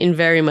eating in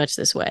very much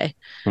this way.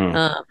 Hmm.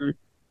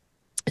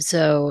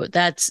 So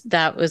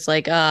that was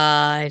like,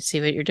 I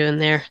see what you're doing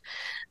there.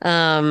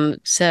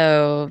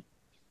 So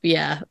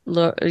yeah,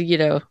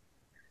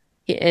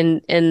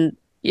 and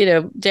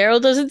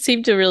Daryl doesn't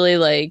seem to really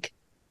like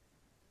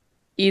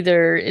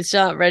either it's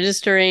not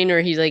registering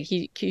or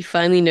he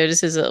finally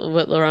notices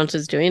what Laurent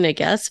is doing, I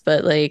guess,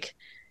 but like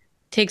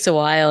takes a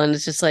while and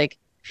it's just like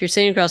if you're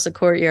sitting across the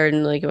courtyard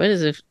and like what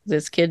is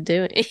this kid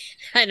doing?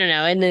 I don't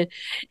know.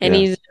 And Yeah.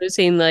 he's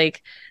noticing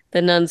like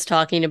the nuns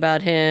talking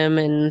about him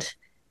and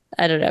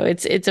I don't know.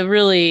 It's a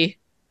really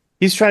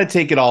He's trying to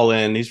take it all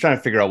in. He's trying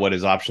to figure out what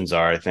his options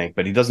are, I think,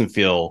 but he does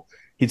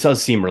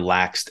seem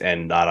relaxed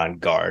and not on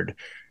guard.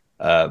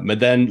 But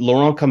then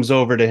Laurent comes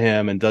over to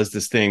him and does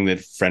this thing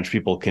that French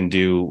people can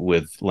do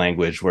with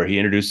language, where he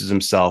introduces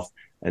himself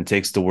and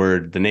takes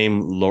the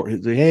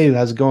name. Hey,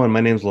 how's it going?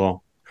 My name's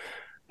Laurent,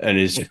 and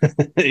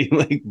he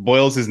like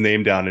boils his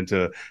name down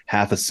into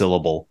half a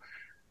syllable.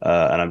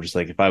 And I'm just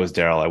like, if I was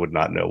Daryl, I would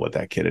not know what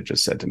that kid had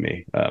just said to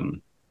me.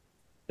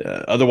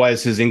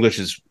 Otherwise, his English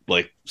is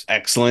like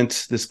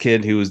excellent. This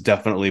kid, who was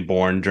definitely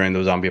born during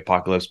the zombie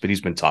apocalypse, but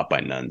he's been taught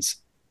by nuns,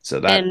 so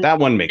that and that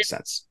one makes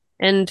sense.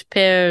 and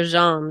Père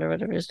Jean or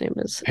whatever his name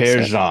is. Père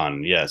So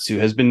Jean, yes, who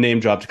has been name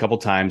dropped a couple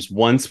times.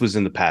 Once was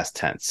in the past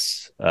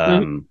tense.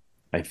 mhm.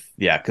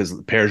 Yeah, because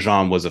Père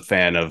Jean was a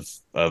fan of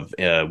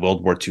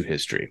World War II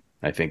history.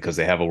 I think because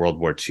they have a World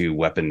War II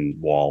weapon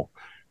wall,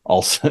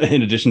 also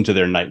in addition to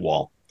their night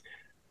wall.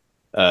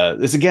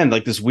 This again,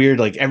 like this weird,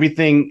 like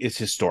everything is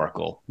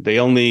historical. They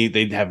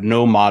have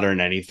no modern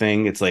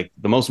anything. It's like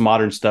the most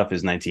modern stuff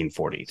is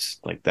 1940s.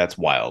 Like that's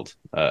wild.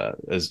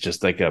 As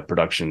just like a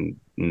production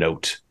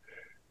note.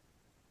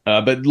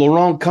 But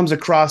Laurent comes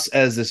across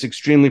as this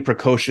extremely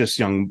precocious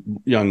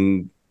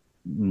young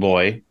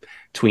boy,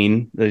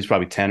 tween. He's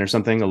probably 10 or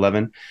something,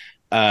 11.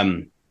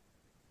 Um,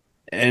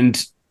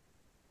 and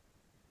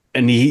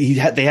they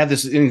have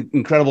this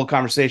incredible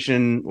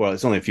conversation. Well,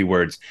 it's only a few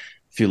words,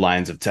 a few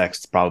lines of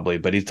text probably,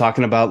 but he's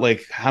talking about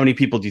like how many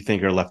people do you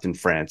think are left in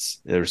France?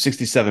 There were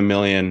 67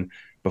 million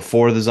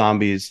before the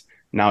zombies.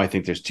 Now I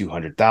think there's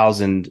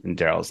 200,000. And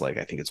Daryl's like,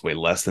 I think it's way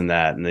less than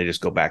that. And they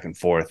just go back and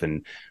forth.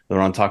 And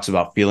Laurent talks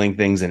about feeling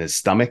things in his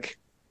stomach,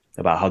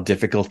 about how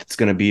difficult it's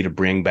going to be to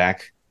bring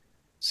back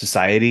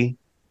society.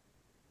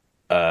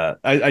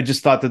 I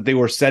just thought that they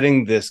were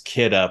setting this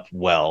kid up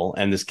well,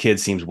 and this kid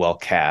seems well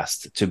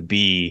cast to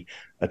be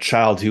a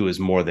child who is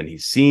more than he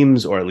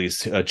seems, or at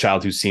least a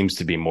child who seems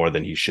to be more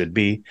than he should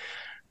be.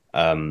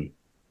 Um,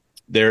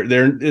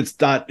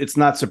 it's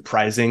not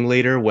surprising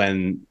later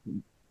when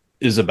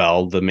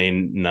Isabel, the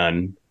main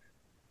nun,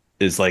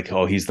 is like,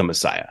 oh, he's the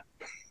Messiah.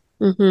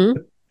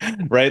 Mm-hmm.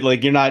 Right?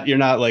 Like you're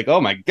not like, oh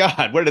my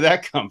God, where did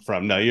that come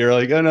from? No, you're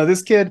like, oh no,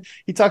 this kid,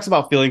 he talks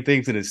about feeling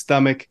things in his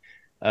stomach.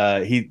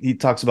 He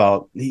talks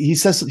about he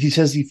says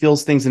he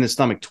feels things in his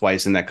stomach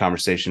twice in that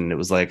conversation. It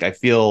was like, I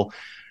feel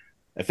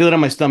it in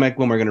my stomach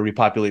when we're going to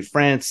repopulate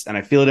France, and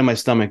I feel it in my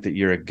stomach that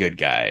you're a good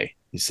guy,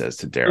 he says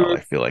to Daryl.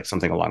 I feel like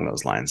something along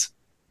those lines.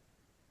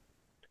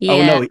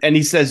 Oh Yeah, no, and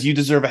he says you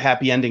deserve a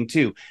happy ending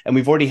too. And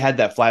we've already had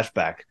that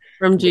flashback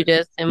from with,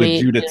 Judith, and with we,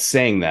 Judith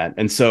saying that.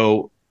 And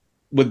so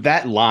with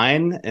that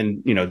line,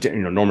 and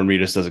Norman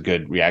Reedus does a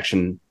good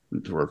reaction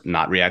or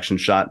not reaction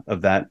shot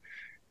of that,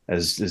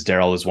 as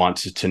Daryl is wont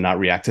to not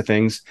react to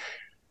things.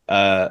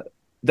 Uh,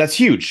 that's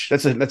huge.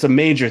 That's a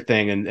major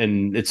thing,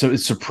 and it's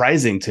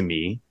surprising to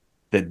me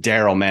that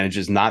Daryl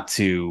manages not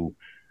to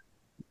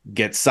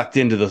get sucked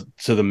into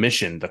the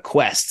mission, the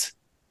quest,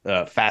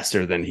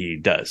 faster than he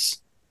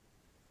does.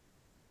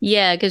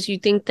 yeah, because you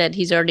think that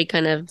he's already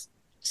kind of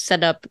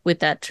set up with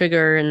that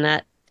trigger, and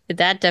that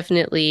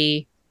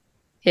definitely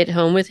hit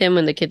home with him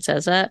when the kid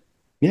says that.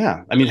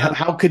 Yeah, I mean, Um,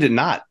 how could it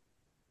not?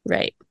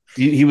 right.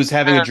 He was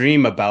having a Um,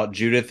 dream about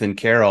Judith and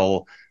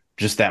Carol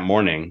just that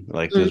morning,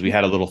 like because we mhm.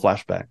 had a little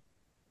flashback.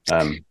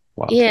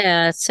 Wild.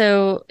 Yeah,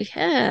 so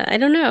yeah, I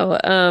don't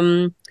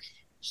know.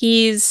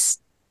 He's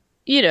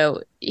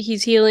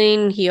he's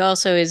healing. He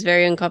also is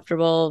very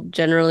uncomfortable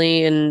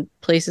generally in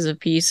places of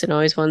peace and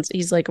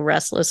he's like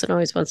restless and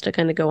always wants to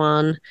kind of go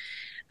on.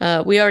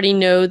 We already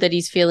know that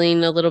he's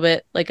feeling a little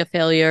bit like a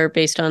failure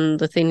based on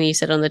the thing that he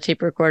said on the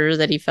tape recorder,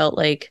 that he felt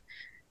like,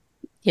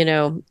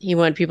 he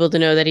wanted people to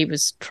know that he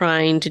was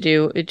trying to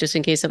do it just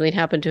in case something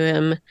happened to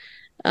him.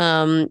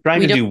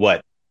 Trying We to don't, do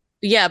what?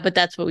 yeah, but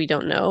that's what we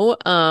don't know.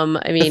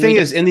 I The mean, we thing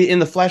don't, is, in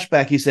the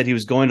flashback, he said he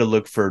was going to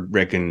look for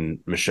Rick and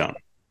Michonne.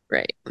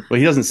 right. Well,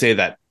 he doesn't say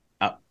that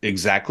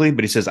exactly,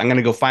 but he says, "I'm going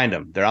to go find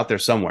them. They're out there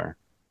somewhere."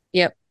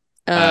 Yep.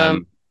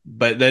 Um,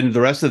 But then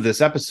the rest of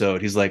this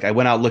episode, he's like, "I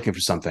went out looking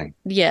for something."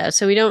 yeah,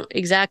 so we don't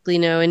exactly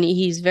know. And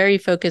he's very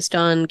focused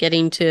on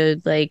getting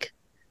to like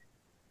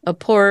a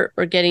port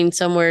or getting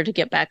somewhere to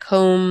get back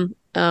home.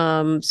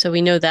 So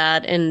we know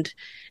that. And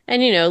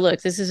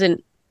look, this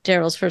isn't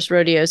Daryl's first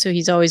rodeo, so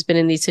he's always been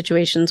in these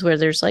situations where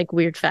there's like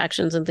weird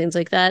factions and things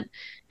like that.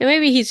 And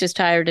maybe he's just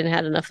tired and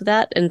had enough of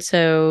that. And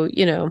so,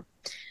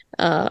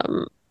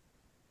 um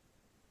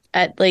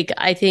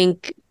I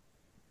think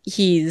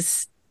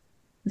he's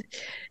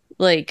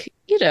like,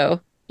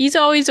 he's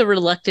always a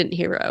reluctant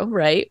hero,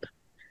 right?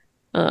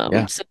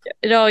 Yeah, So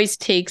it always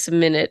takes a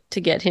minute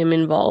to get him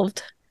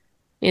involved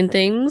in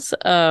things.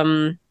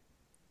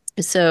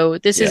 So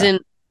this yeah.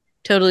 isn't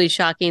totally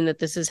shocking that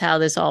this is how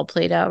this all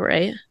played out,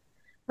 right?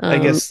 I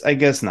Um, guess I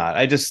guess not.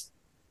 I just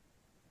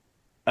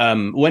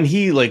when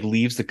he like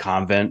leaves the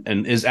convent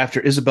and is after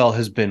Isabel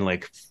has been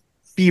like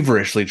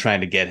feverishly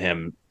trying to get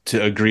him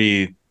to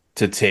agree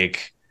to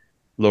take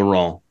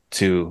Laurent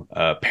to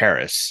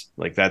Paris.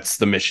 Like that's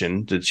the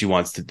mission that she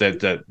wants to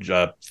that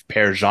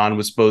Père Jean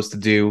was supposed to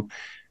do.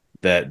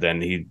 That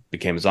then he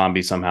became a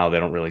zombie somehow. They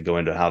don't really go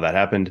into how that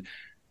happened,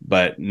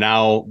 but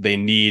now they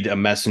need a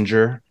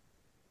messenger.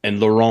 And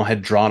Laurent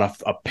had drawn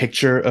a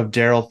picture of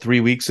Daryl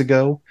 3 weeks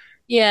ago.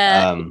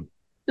 yeah, Um,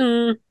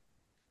 mm,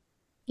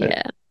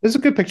 yeah, it's a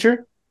good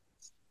picture.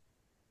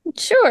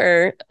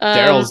 sure.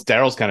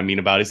 Daryl's kind of mean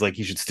about it. He's like,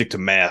 he should stick to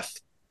math.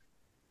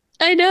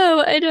 I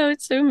know,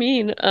 it's so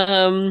mean.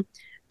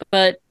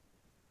 But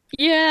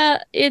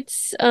yeah,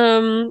 it's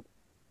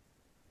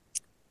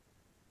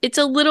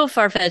a little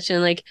far-fetched,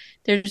 and like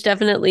there's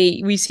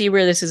definitely, we see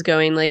where this is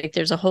going. Like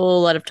there's a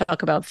whole lot of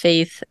talk about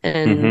faith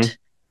Mm-hmm. and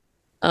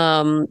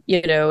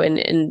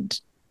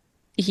and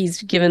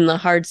he's given the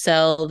hard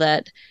sell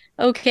that,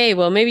 okay,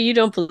 well, maybe you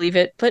don't believe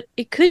it, but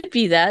it could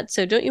be that.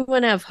 So don't you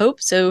want to have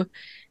hope? So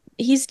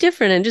he's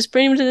different and just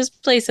bring him to this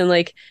place. And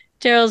like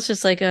Daryl's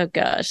just like, oh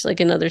gosh, like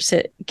another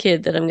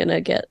kid that I'm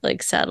gonna get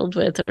like saddled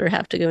with or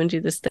have to go and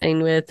do this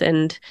thing with.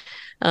 And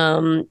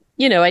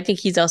I think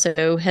he's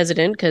also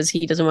hesitant because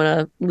he doesn't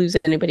want to lose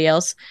anybody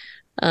else.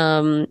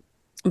 Um,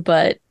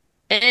 but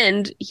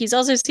and he's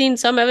also seen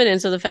some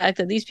evidence of the fact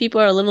that these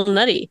people are a little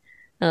nutty.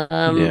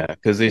 Um, Yeah,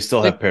 because they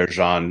still with have Père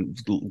Jean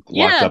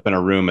locked yeah, up in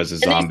a room as a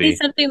and they say zombie.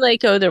 something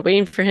like, "Oh, they're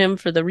waiting for him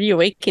for the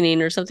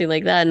reawakening" or something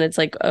like that, and it's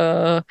like,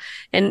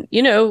 and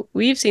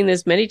we've seen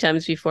this many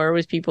times before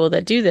with people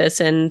that do this,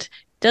 and it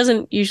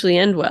doesn't usually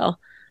end well,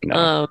 No,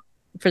 um,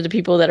 for the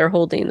people that are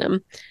holding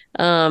them.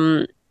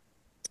 Um,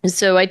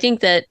 so I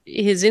think that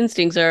his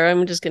instincts are,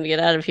 I'm just going to get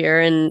out of here,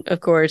 and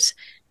of course,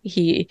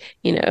 he,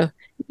 you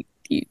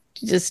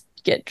just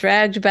get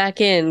dragged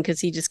back in because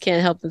he just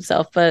can't help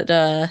himself. But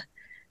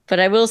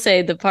I will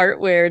say the part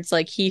where it's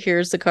like he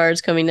hears the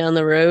cars coming down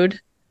the road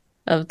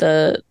of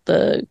the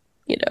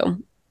you know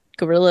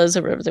gorillas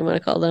or whatever they want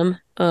to call them,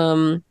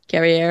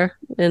 Guerriere,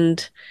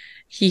 and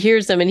he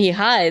hears them and he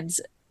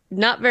hides,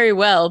 not very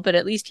well, but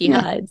at least he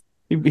Yeah, hides.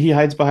 he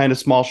hides behind a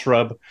small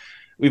shrub.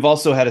 We've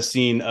also had a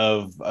scene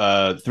of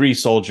three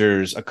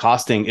soldiers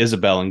accosting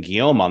Isabel and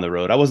Guillaume on the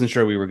road. I wasn't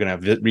sure we were going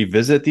to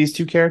revisit these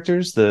two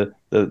characters, the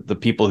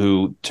people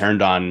who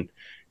turned on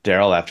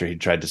Daryl after he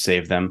tried to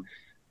save them.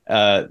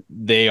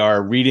 They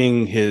are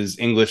reading his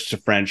English to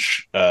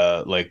French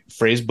like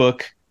phrase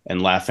book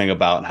and laughing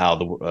about how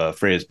the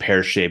phrase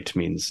pear shaped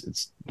means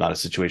it's not a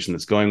situation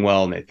that's going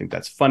well, and they think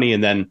that's funny.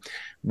 And then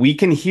we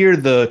can hear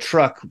the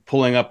truck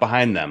pulling up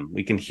behind them.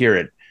 We can hear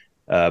it,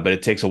 but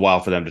it takes a while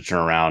for them to turn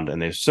around, and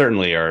they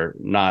certainly are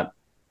not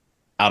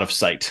out of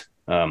sight.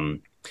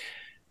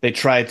 They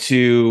try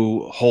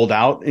to hold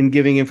out in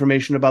giving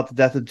information about the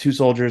death of two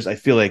soldiers. I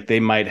feel like they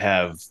might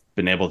have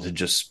been able to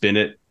just spin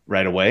it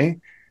right away,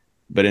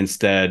 but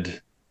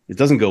instead it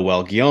doesn't go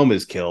well. Guillaume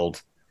is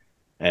killed,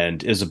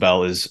 and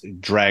Isabel is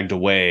dragged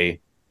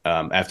away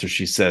after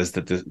she says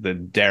that the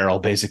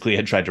Daryl basically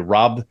had tried to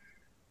rob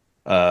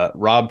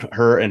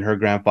her and her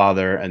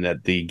grandfather, and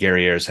that the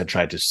Guerriers had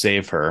tried to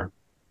save her,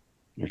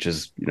 which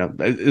is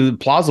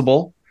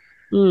plausible.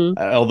 Mm.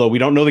 Although we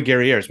don't know the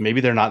Guerriers,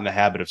 maybe they're not in the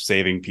habit of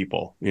saving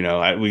people. We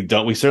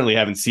certainly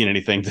haven't seen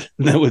anything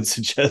that would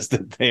suggest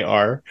that they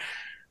are.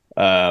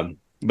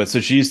 But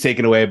so she's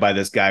taken away by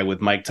this guy with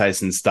Mike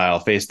Tyson style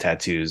face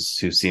tattoos,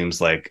 who seems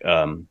like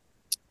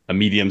a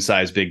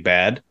medium-sized big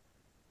bad,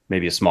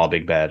 maybe a small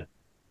big bad,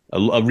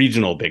 a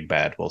regional big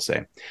bad, we'll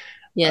say.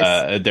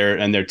 Yes.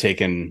 They're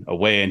taken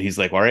away, and he's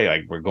like, "All right,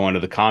 like we're going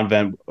to the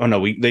convent." Oh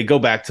no, they go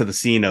back to the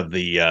scene of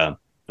the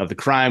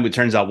crime. It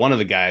turns out one of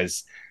the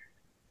guys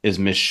is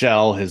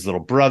Michel, his little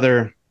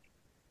brother,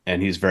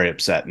 and he's very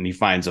upset. And he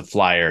finds a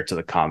flyer to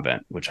the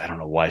convent, which I don't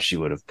know why she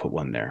would have put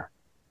one there.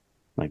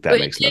 Like that But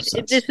makes no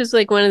sense. this was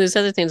like one of those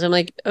other things. I'm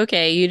like,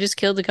 okay, you just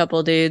killed a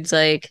couple dudes.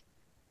 Like,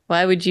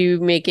 why would you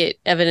make it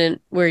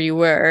evident where you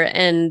were?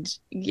 And,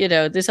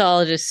 this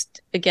all just,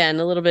 again,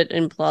 a little bit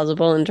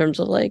implausible in terms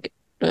of like,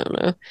 I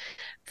don't know,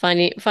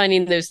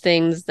 finding those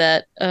things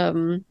that,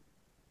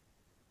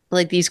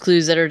 like these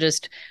clues that are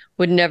just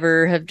would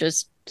never have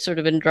just sort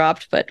of been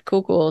dropped, but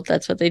cool.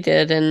 That's what they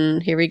did.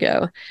 And here we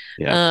go.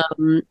 Yeah,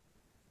 Um,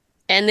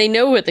 and they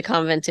know what the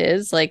convent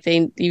is. Like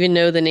they even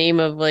know the name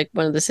of like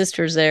one of the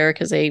sisters there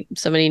because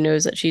somebody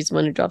knows that she's the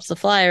one who drops the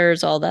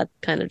flyers, all that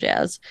kind of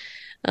jazz.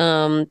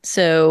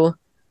 So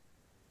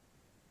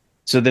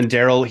so then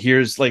Daryl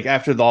hears, like,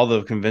 after all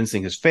the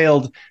convincing has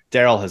failed,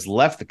 Daryl has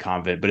left the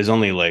convent, but is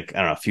only like, I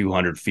don't know, a few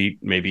hundred feet,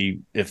 maybe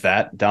if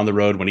that, down the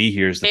road when he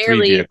hears the three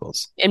barely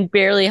vehicles.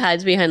 barely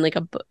hides behind like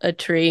a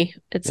tree.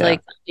 It's Yeah. like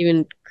not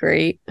even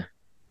great.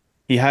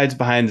 He hides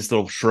behind this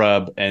little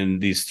shrub,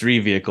 and these three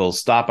vehicles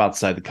stop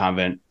outside the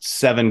convent.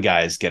 7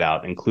 guys get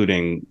out,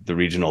 including the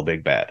regional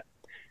big bad.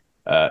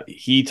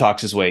 He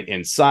talks his way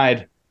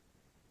inside,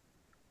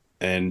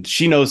 and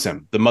she knows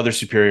him. The Mother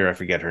Superior, I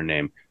forget her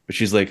name, but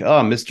she's like,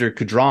 "Oh, Mr.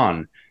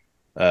 Cadron,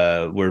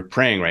 we're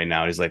praying right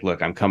now." And he's like,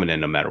 "Look, I'm coming in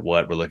no matter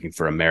what. We're looking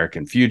for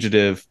American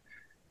fugitive."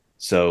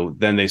 So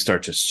then they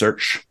start to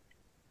search.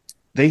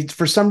 They,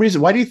 for some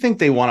reason, why do you think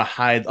they want to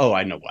hide? Oh,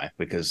 I know why.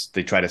 Because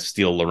they try to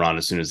steal Laurent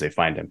as soon as they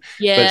find him.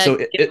 But Yeah, so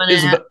they it want to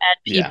is, add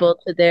yeah, people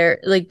to their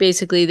like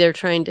basically they're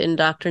trying to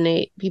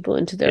indoctrinate people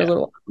into their yeah.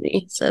 little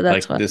army. So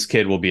that's Like why. this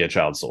kid will be a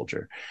child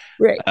soldier.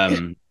 Right.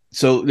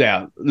 So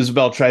yeah,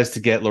 Isabel tries to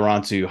get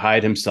Laurent to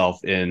hide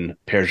himself in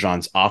Père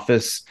Jean's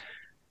office,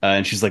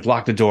 and she's like,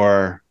 "Lock the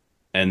door,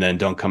 and then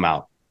don't come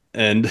out."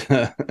 And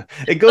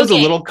it goes a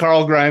Okay. little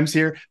Carl Grimes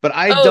here, but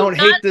I Oh, don't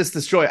not hate this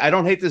destroy. I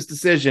don't hate this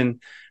decision.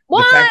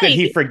 The fact that why?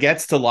 he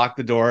forgets to lock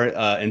the door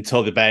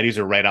until the baddies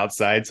are right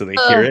outside, so they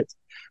hear Uh, it.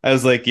 I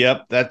was like,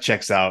 "Yep, that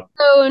checks out."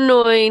 so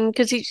annoying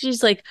because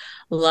she's like,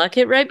 lock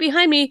it right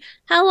behind me.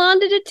 How long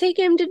did it take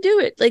him to do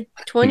it? Like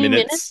 20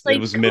 minutes? Minutes. It Like,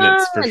 was come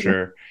minutes for on.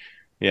 sure.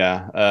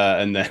 Yeah,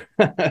 and then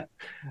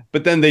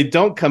but then they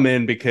don't come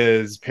in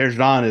because Père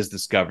Jean is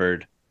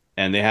discovered,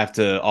 and they have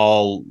to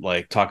all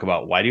like talk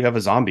about, why do you have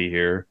a zombie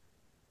here?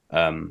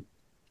 Um,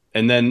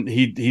 and then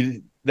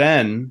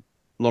then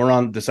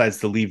Laurent decides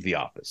to leave the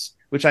office,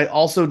 which I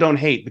also don't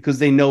hate because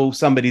they know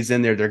somebody's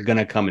in there. They're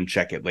gonna come and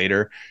check it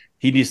later.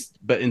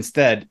 But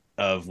instead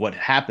of what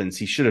happens,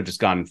 he should have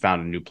just gone and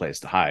found a new place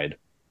to hide.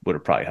 Would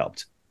have probably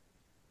helped.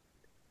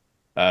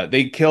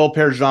 They kill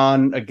Père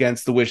Jean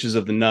against the wishes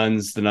of the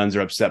nuns. The nuns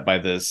are upset by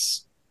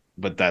this,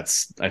 but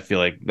I feel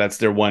like that's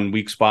their one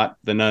weak spot.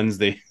 The nuns,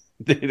 they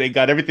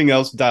got everything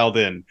else dialed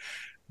in.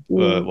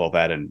 Mm. Well,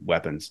 that and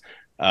weapons.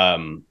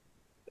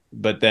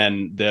 But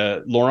then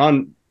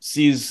Laurent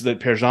sees that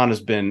Père Jean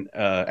has been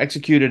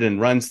executed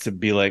and runs to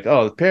be like,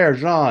 "Oh, Père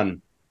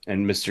Jean."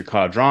 And Mr.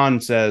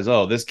 Caudron says,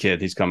 "Oh, this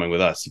kid, he's coming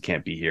with us. He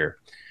can't be here."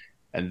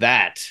 And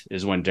that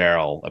is when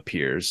Daryl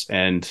appears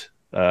and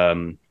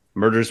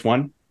murders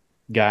one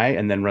guy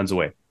and then runs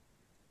away.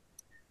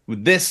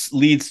 This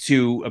leads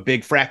to a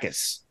big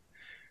fracas.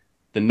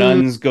 The Mhm.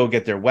 nuns go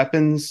get their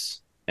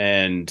weapons,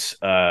 and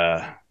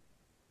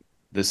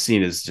the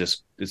scene is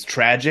just it's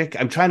tragic.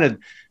 I'm trying to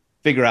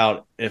figure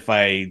out if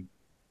it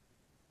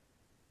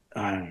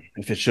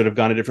should have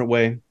gone a different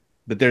way.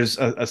 But there's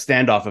a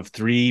standoff of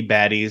three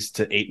baddies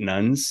to eight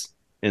nuns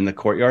in the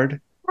courtyard.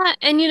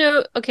 And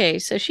okay,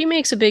 so she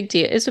makes a big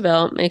deal.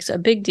 Isabel makes a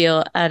big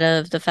deal out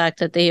of the fact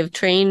that they have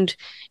trained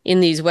in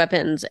these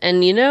weapons.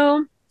 And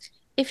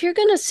if you're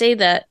gonna say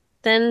that,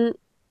 then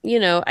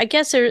I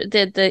guess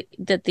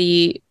that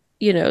the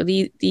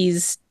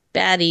these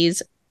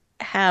baddies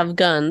have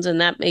guns,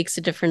 and that makes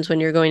a difference when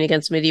you're going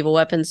against medieval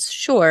weapons,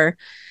 sure.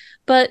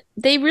 But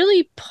they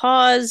really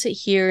pause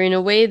here in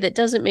a way that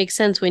doesn't make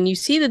sense when you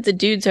see that the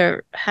dudes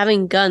are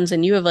having guns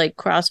and you have like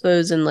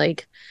crossbows and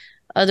like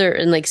other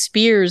and like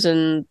spears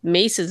and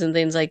maces and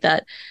things like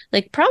that.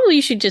 Like probably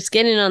you should just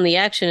get in on the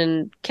action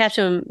and catch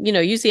them,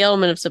 use the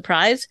element of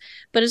surprise.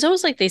 But it's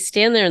almost like they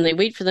stand there and they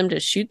wait for them to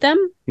shoot them.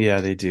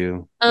 Yeah, they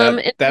do. That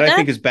And that I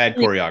think that's is bad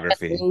really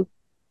choreography. depressing.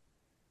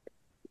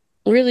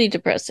 Really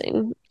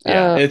depressing.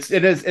 Yeah, I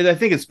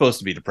think it's supposed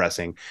to be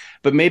depressing,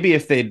 but maybe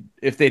if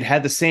they'd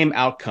had the same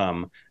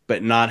outcome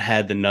but not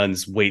had the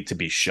nuns wait to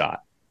be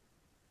shot,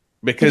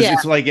 because Yeah.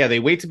 it's like they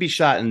wait to be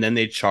shot and then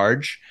they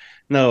charge.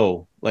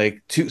 No,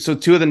 like two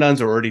of the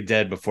nuns are already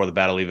dead before the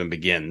battle even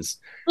begins.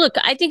 Look,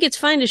 I think it's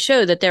fine to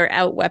show that they're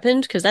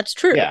out-weaponed because that's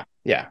true. Yeah,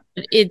 yeah,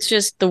 It's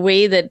just the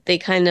way that they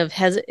kind of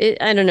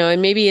I don't know,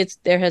 and maybe it's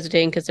they're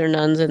hesitating because they're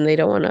nuns and they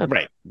don't want to.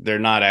 right. They're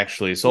not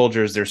actually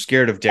soldiers. They're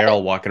scared of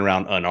Daryl walking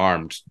around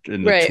unarmed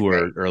in the Right, right.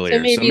 tour So earlier.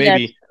 So maybe that's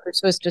maybe what we're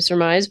supposed to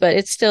surmise, but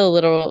it's still a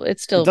little,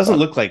 it's it still doesn't fun.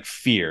 look like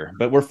fear,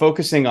 but we're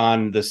focusing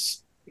on this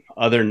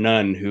other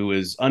nun who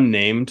is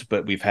unnamed,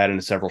 but we've had in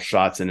several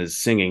shots and is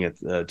singing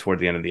at toward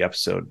the end of the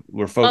episode.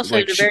 Also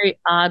in Like a very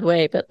odd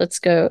way, but let's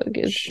go.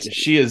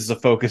 she is the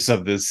focus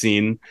of this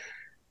scene,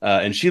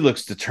 and she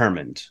looks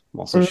determined.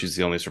 Also, Mhm. she's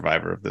the only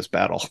survivor of this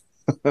battle.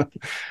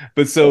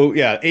 But so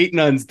yeah, eight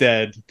nuns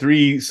dead,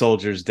 three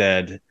soldiers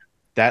dead.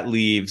 That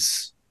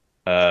leaves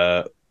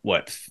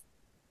what,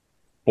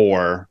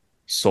 four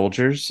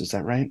soldiers? Is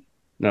that right?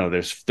 No,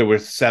 there were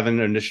seven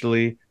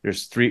initially.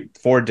 There's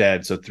four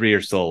dead, so three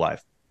are still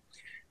alive.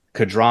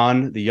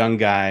 Cadron, the young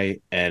guy,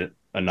 and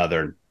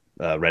another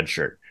red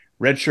shirt.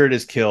 Red shirt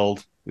is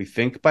killed, we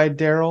think, by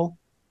Daryl.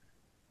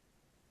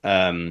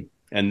 And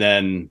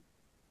then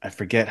I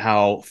forget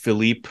how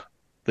Philippe,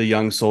 the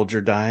young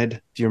soldier,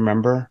 died. Do you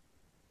remember?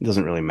 It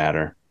doesn't really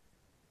matter.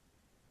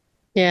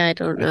 Yeah, I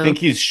don't I know. think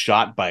he's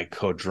shot by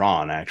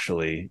Codron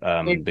actually,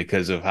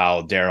 because of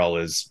how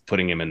Daryl is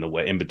putting him in the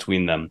way in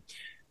between them.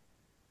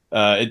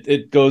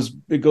 It goes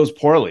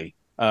poorly.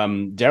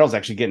 Daryl's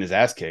actually getting his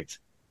ass kicked,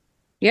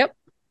 Yep.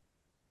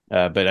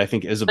 but I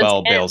think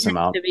Isabel bails him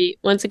out. To be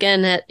once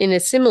again in a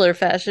similar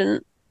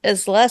fashion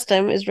as the last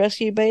time is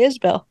rescued by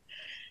Isabel.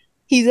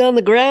 He's on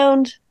the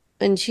ground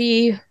and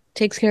she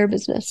takes care of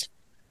business.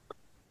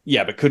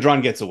 Yeah, but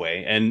Codron gets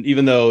away, and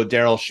even though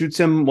Daryl shoots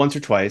him once or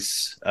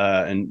twice,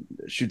 and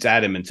shoots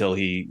at him until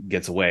he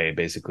gets away,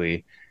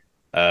 basically,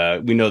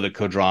 we know that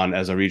Codron,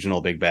 as a regional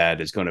big bad,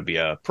 is going to be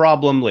a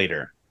problem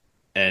later.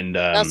 And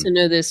I also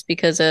know this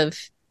because of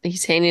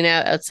he's hanging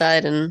out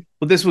outside and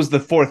well, this was the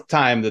fourth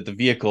time that the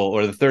vehicle,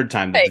 or the third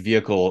time that the right.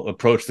 vehicle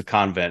approached the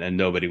convent, and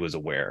nobody was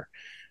aware.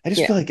 I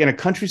just Yeah. feel like in a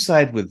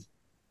countryside with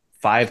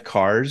five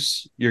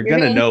cars, you're You're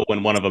gonna gonna know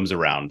when one of them's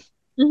around.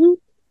 Mhm.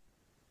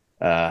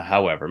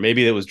 However,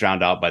 maybe it was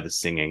drowned out by the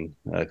singing,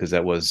 because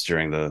that was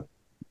during the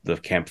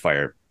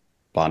campfire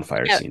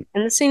bonfire Yeah. scene.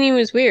 And the singing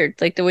was weird.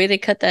 Like the way they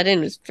cut that in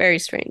was very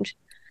strange.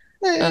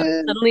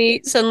 Eh,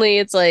 Suddenly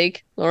it's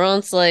like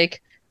Laurent's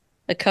like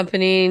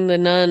accompanying the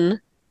nun.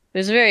 It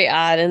was very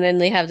odd. And then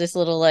they have this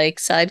little like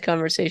side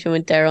conversation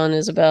with Daryl and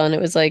Isabel, and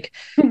it was like,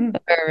 all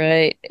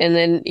right. And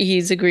then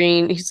he's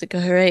agreeing. He's like,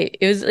 all right.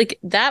 It was like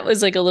that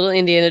was like a little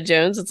Indiana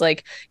Jones. It's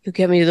like, you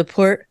get me to the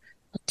port,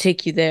 I'll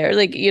take you there.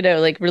 Like,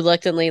 like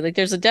reluctantly. Like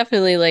there's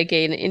definitely like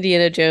an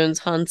Indiana Jones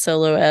Han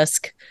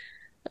Solo-esque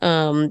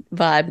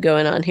vibe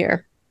going on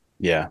here.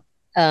 yeah,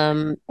 I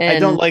don't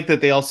And like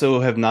that they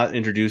also have not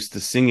introduced the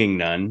singing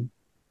nun.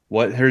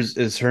 What hers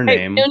is her right, we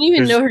name? don't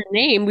even know There's her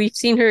name. We've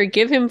seen her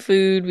give him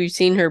food. We've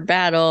seen her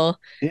battle,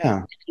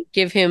 yeah,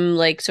 give him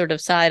like sort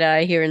of side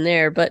eye here and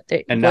there. But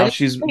and what now is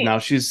she's her name? now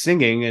she's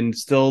singing and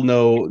still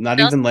no, not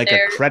She's also even like a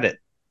there, credit.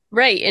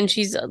 right? And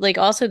she's like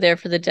also there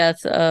for the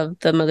death of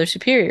the Mother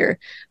Superior,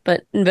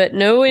 but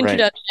no Right.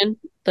 introduction.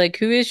 Like,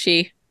 who is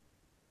she?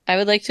 I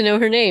would like to know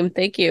her name.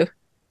 Thank you.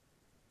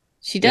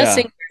 She does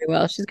sing Yeah. very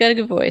well. She's got a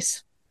good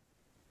voice.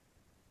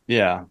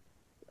 Yeah.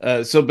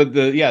 But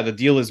the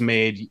deal is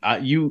made.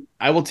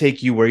 I will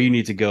take you where you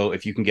need to go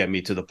if you can get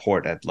me to the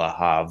port at Le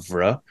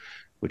Havre,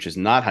 which is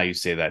not how you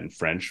say that in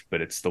French,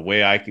 but it's the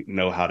way I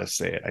know how to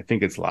say it. I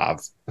think it's Le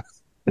Havre.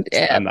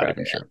 Yeah, I'm not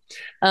probably even sure.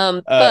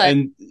 not. But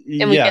And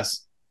and we get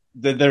yes,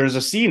 there is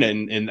a scene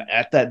in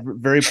at that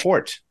very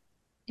port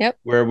yep,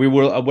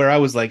 where I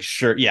was like,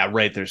 sure, yeah,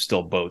 right. There's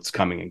still boats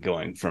coming and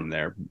going from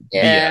there.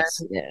 yeah,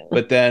 BS. yeah.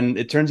 But then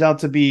it turns out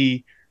to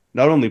be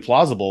not only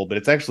plausible, but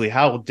it's actually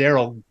how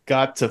Daryl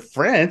got to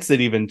France.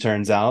 It even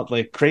turns out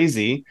like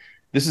crazy.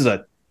 This is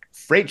a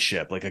freight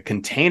ship, like a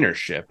container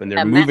ship, and they're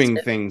Yeah, moving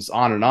massive. things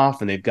on and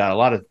off, and they've got a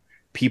lot of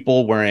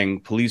people wearing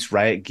police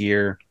riot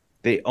gear.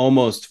 They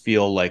almost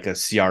feel like a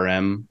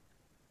CRM,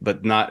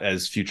 but not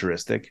as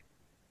futuristic.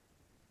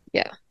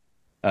 Yeah,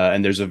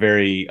 And there's a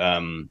very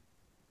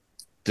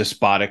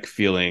despotic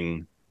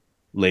feeling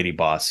lady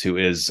boss who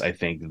is, I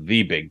think,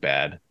 the big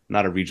bad,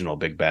 not a regional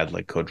big bad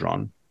like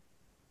Codron.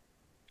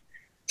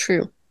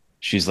 true.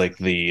 She's like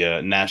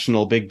the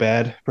national big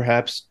bad,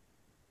 perhaps.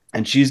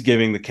 And she's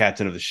giving the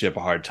captain of the ship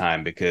a hard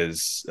time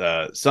because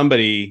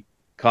somebody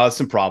caused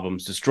some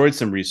problems, destroyed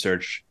some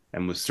research,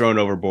 and was thrown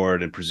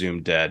overboard and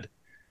presumed dead.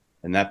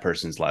 And that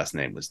person's last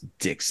name was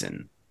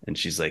Dixon. And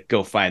she's like,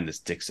 go find this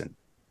Dixon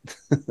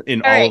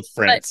in All all right, of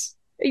but France.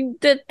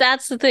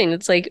 that's the thing.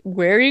 It's like,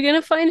 where are you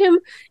gonna find him?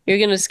 You're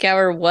gonna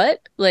scour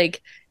what?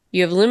 Like,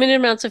 you have limited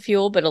amounts of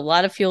fuel, but a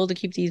lot of fuel to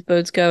keep these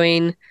boats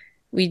going.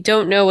 We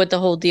don't know what the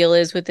whole deal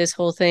is with this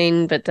whole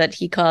thing, but that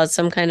he caused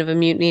some kind of a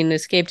mutiny and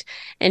escaped.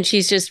 And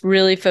she's just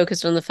really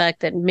focused on the fact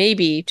that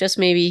maybe, just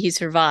maybe, he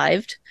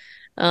survived.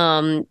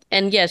 And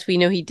yes, we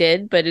know he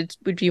did, but it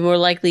would be more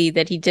likely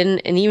that he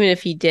didn't. And even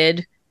if he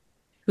did,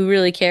 who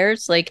really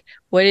cares? Like,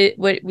 I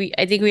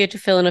think we have to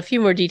fill in a few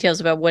more details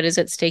about what is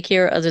at stake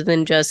here, other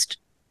than just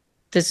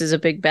this is a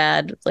big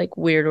bad like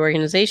weird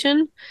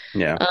organization.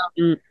 Yeah.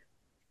 Um,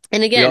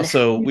 and We again,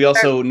 also we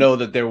also know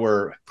that there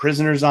were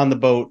prisoners on the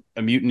boat,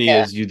 a mutiny yeah,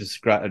 as you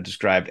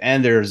described,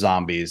 and there are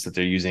zombies that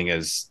they're using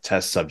as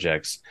test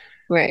subjects.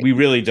 right, We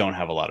really don't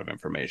have a lot of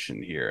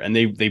information here, and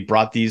they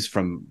brought these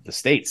from the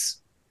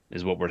States,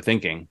 is what we're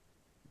thinking,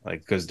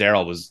 like because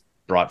Daryl was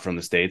brought from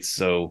the States,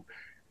 so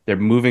they're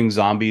moving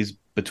zombies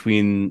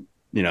between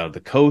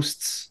the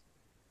coasts.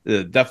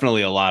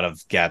 Definitely a lot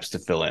of gaps to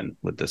fill in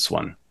with this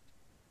one.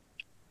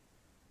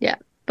 yeah.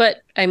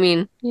 But I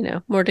mean,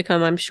 more to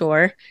come, I'm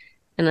sure,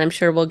 and I'm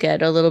sure we'll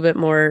get a little bit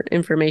more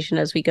information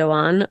as we go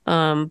on.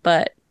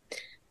 But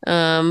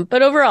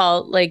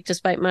overall, like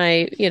despite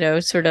my,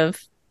 sort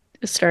of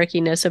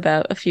snarkiness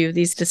about a few of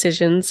these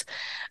decisions,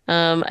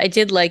 I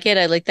did like it.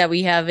 I like that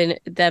we have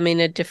them in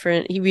a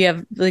different, we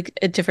have like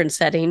a different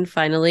setting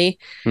finally.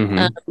 Um,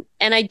 Mm-hmm.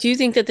 and I do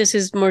think that this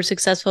is more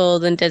successful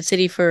than Dead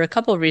City for a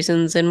couple of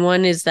reasons. And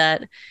one is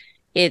that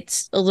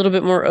it's a little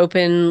bit more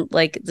open.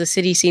 Like the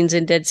city scenes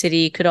in Dead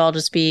City could all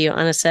just be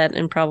on a set,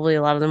 and probably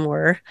a lot of them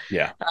were.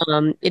 Yeah,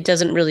 It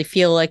doesn't really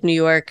feel like New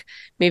York.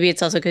 Maybe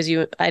it's also because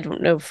I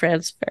don't know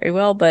France very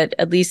well, but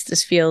at least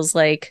this feels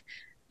like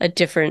a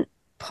different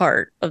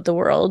part of the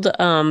world.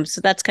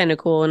 So that's kind of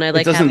cool. And I it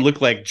like doesn't having.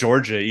 look like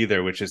Georgia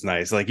either, which is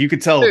nice. Like you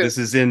could tell True. this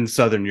is in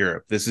Southern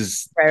Europe. This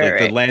is Right, right, like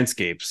the right.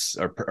 landscapes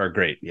are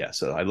great. Yeah,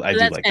 so I So do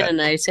that's like kind of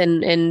that. nice.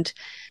 And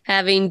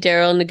having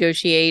Daryl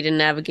negotiate and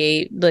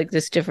navigate like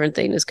this different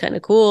thing is kind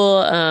of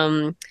cool.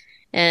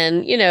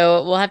 And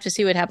we'll have to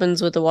see what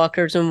happens with the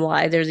walkers and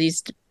why there's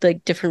these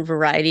like different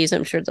varieties.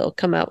 I'm sure they'll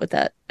come out with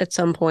that at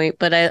some point.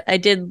 But I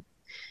did,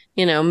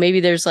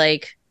 maybe there's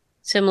like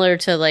similar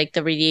to like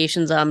the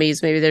radiation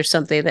zombies, maybe there's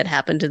something that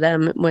happened to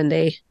them when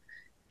they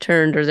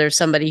turned, or there's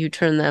somebody who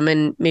turned them,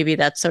 and maybe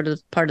that's sort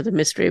of part of the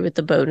mystery with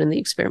the boat and the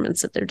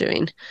experiments that they're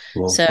doing.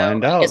 We'll So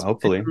find I out, guess more to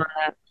hopefully. come on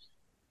that.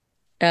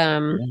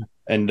 Yeah.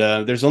 And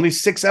there's only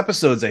 6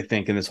 episodes, I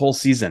think, in this whole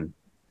season.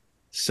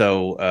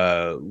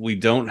 So we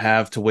don't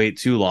have to wait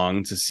too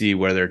long to see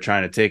where they're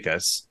trying to take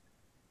us.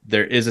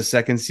 There is a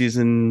second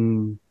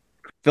season.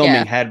 Yeah.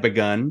 Filming had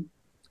begun,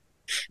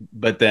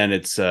 but then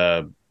it's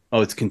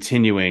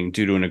continuing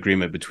due to an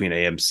agreement between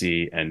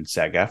AMC and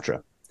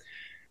SAG-AFTRA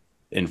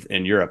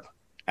in Europe.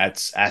 At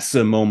ce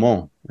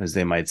moment, as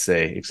they might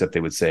say, except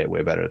they would say it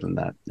way better than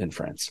that in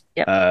France.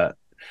 Yep.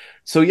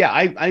 So yeah,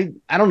 I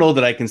don't know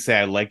that I can say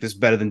I like this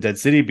better than Dead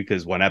City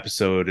because one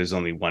episode is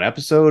only one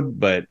episode,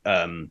 but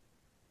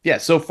yeah,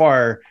 so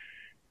far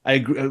I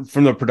agree,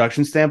 from the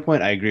production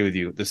standpoint, I agree with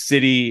you. The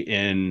city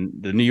in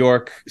the New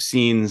York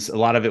scenes, a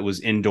lot of it was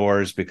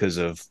indoors because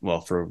of,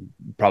 well, for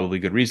probably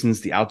good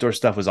reasons. The outdoor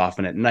stuff was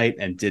often at night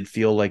and did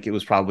feel like it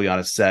was probably on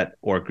a set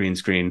or green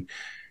screen.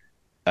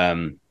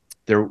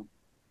 There,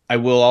 I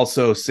will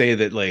also say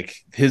that like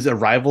his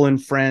arrival in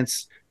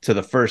France to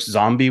the first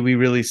zombie we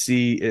really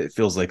see, it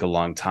feels like a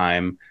long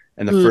time.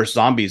 And the Mm, first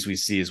zombies we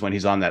see is when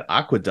he's on that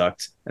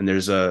aqueduct, and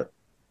there's a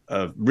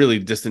really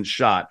distant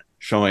shot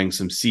showing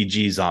some CG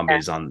yeah.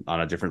 zombies on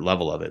a different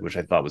level of it, which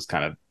I thought was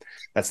kind of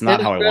that's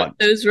not how I want.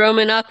 Those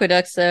Roman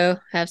aqueducts, though,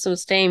 have some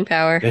staying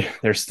power.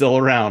 They're still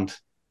around.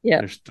 Yep.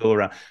 They're still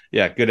around.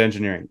 Yeah, good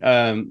engineering.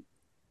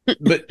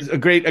 But a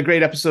great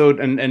episode,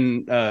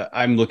 and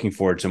I'm looking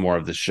forward to more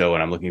of this show,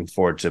 and I'm looking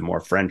forward to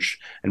more French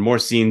and more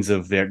scenes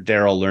of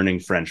Daryl learning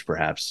French,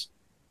 perhaps.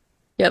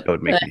 Yep. That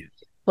would make me.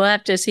 We'll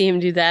have to see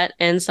him do that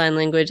and sign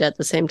language at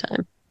the same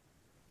time.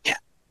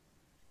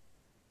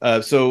 Yeah.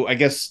 So I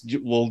guess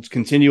we'll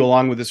continue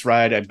along with this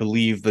ride. I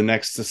believe the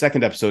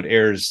second episode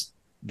airs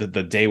the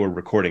day we're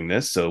recording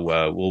this, so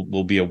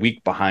we'll be a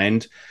week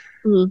behind.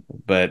 Mhm.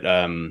 But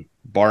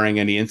barring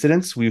any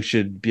incidents, we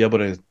should be able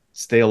to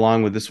stay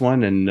along with this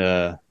one and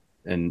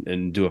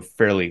and do a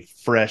fairly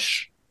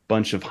fresh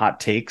bunch of hot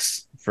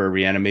takes for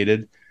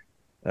Reanimated,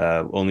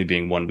 only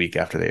being 1 week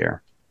after they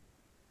air.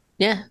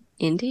 Yeah,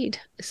 indeed.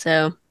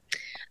 So,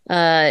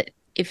 uh,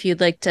 if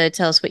you'd like to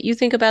tell us what you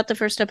think about the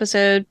first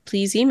episode,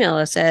 please email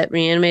us at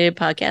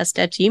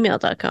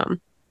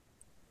reanimatedpodcast@gmail.com.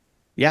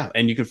 Yeah,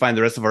 and you can find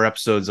the rest of our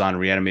episodes on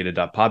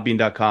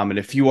reanimated.podbean.com. And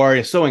if you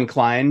are so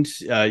inclined,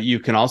 you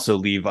can also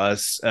leave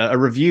us a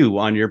review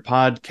on your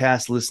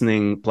podcast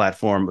listening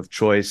platform of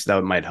choice.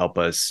 That might help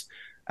us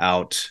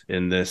out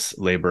in this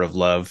labor of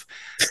love.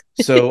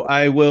 So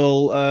I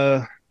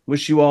will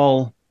wish you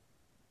all,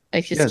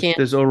 I just yeah, can't.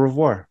 there's au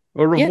revoir.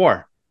 Au Yeah.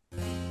 revoir.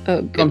 Oh,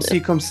 Comme goodness. ci,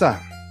 comme ça.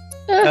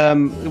 Ah,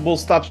 We'll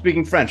stop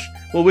speaking French.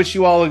 We'll wish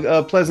you all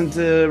a pleasant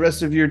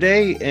rest of your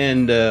day,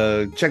 and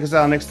check us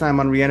out next time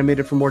on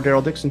Reanimated for more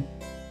Daryl Dixon.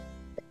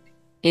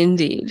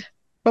 indeed.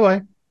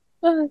 Bye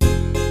bye.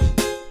 Bye.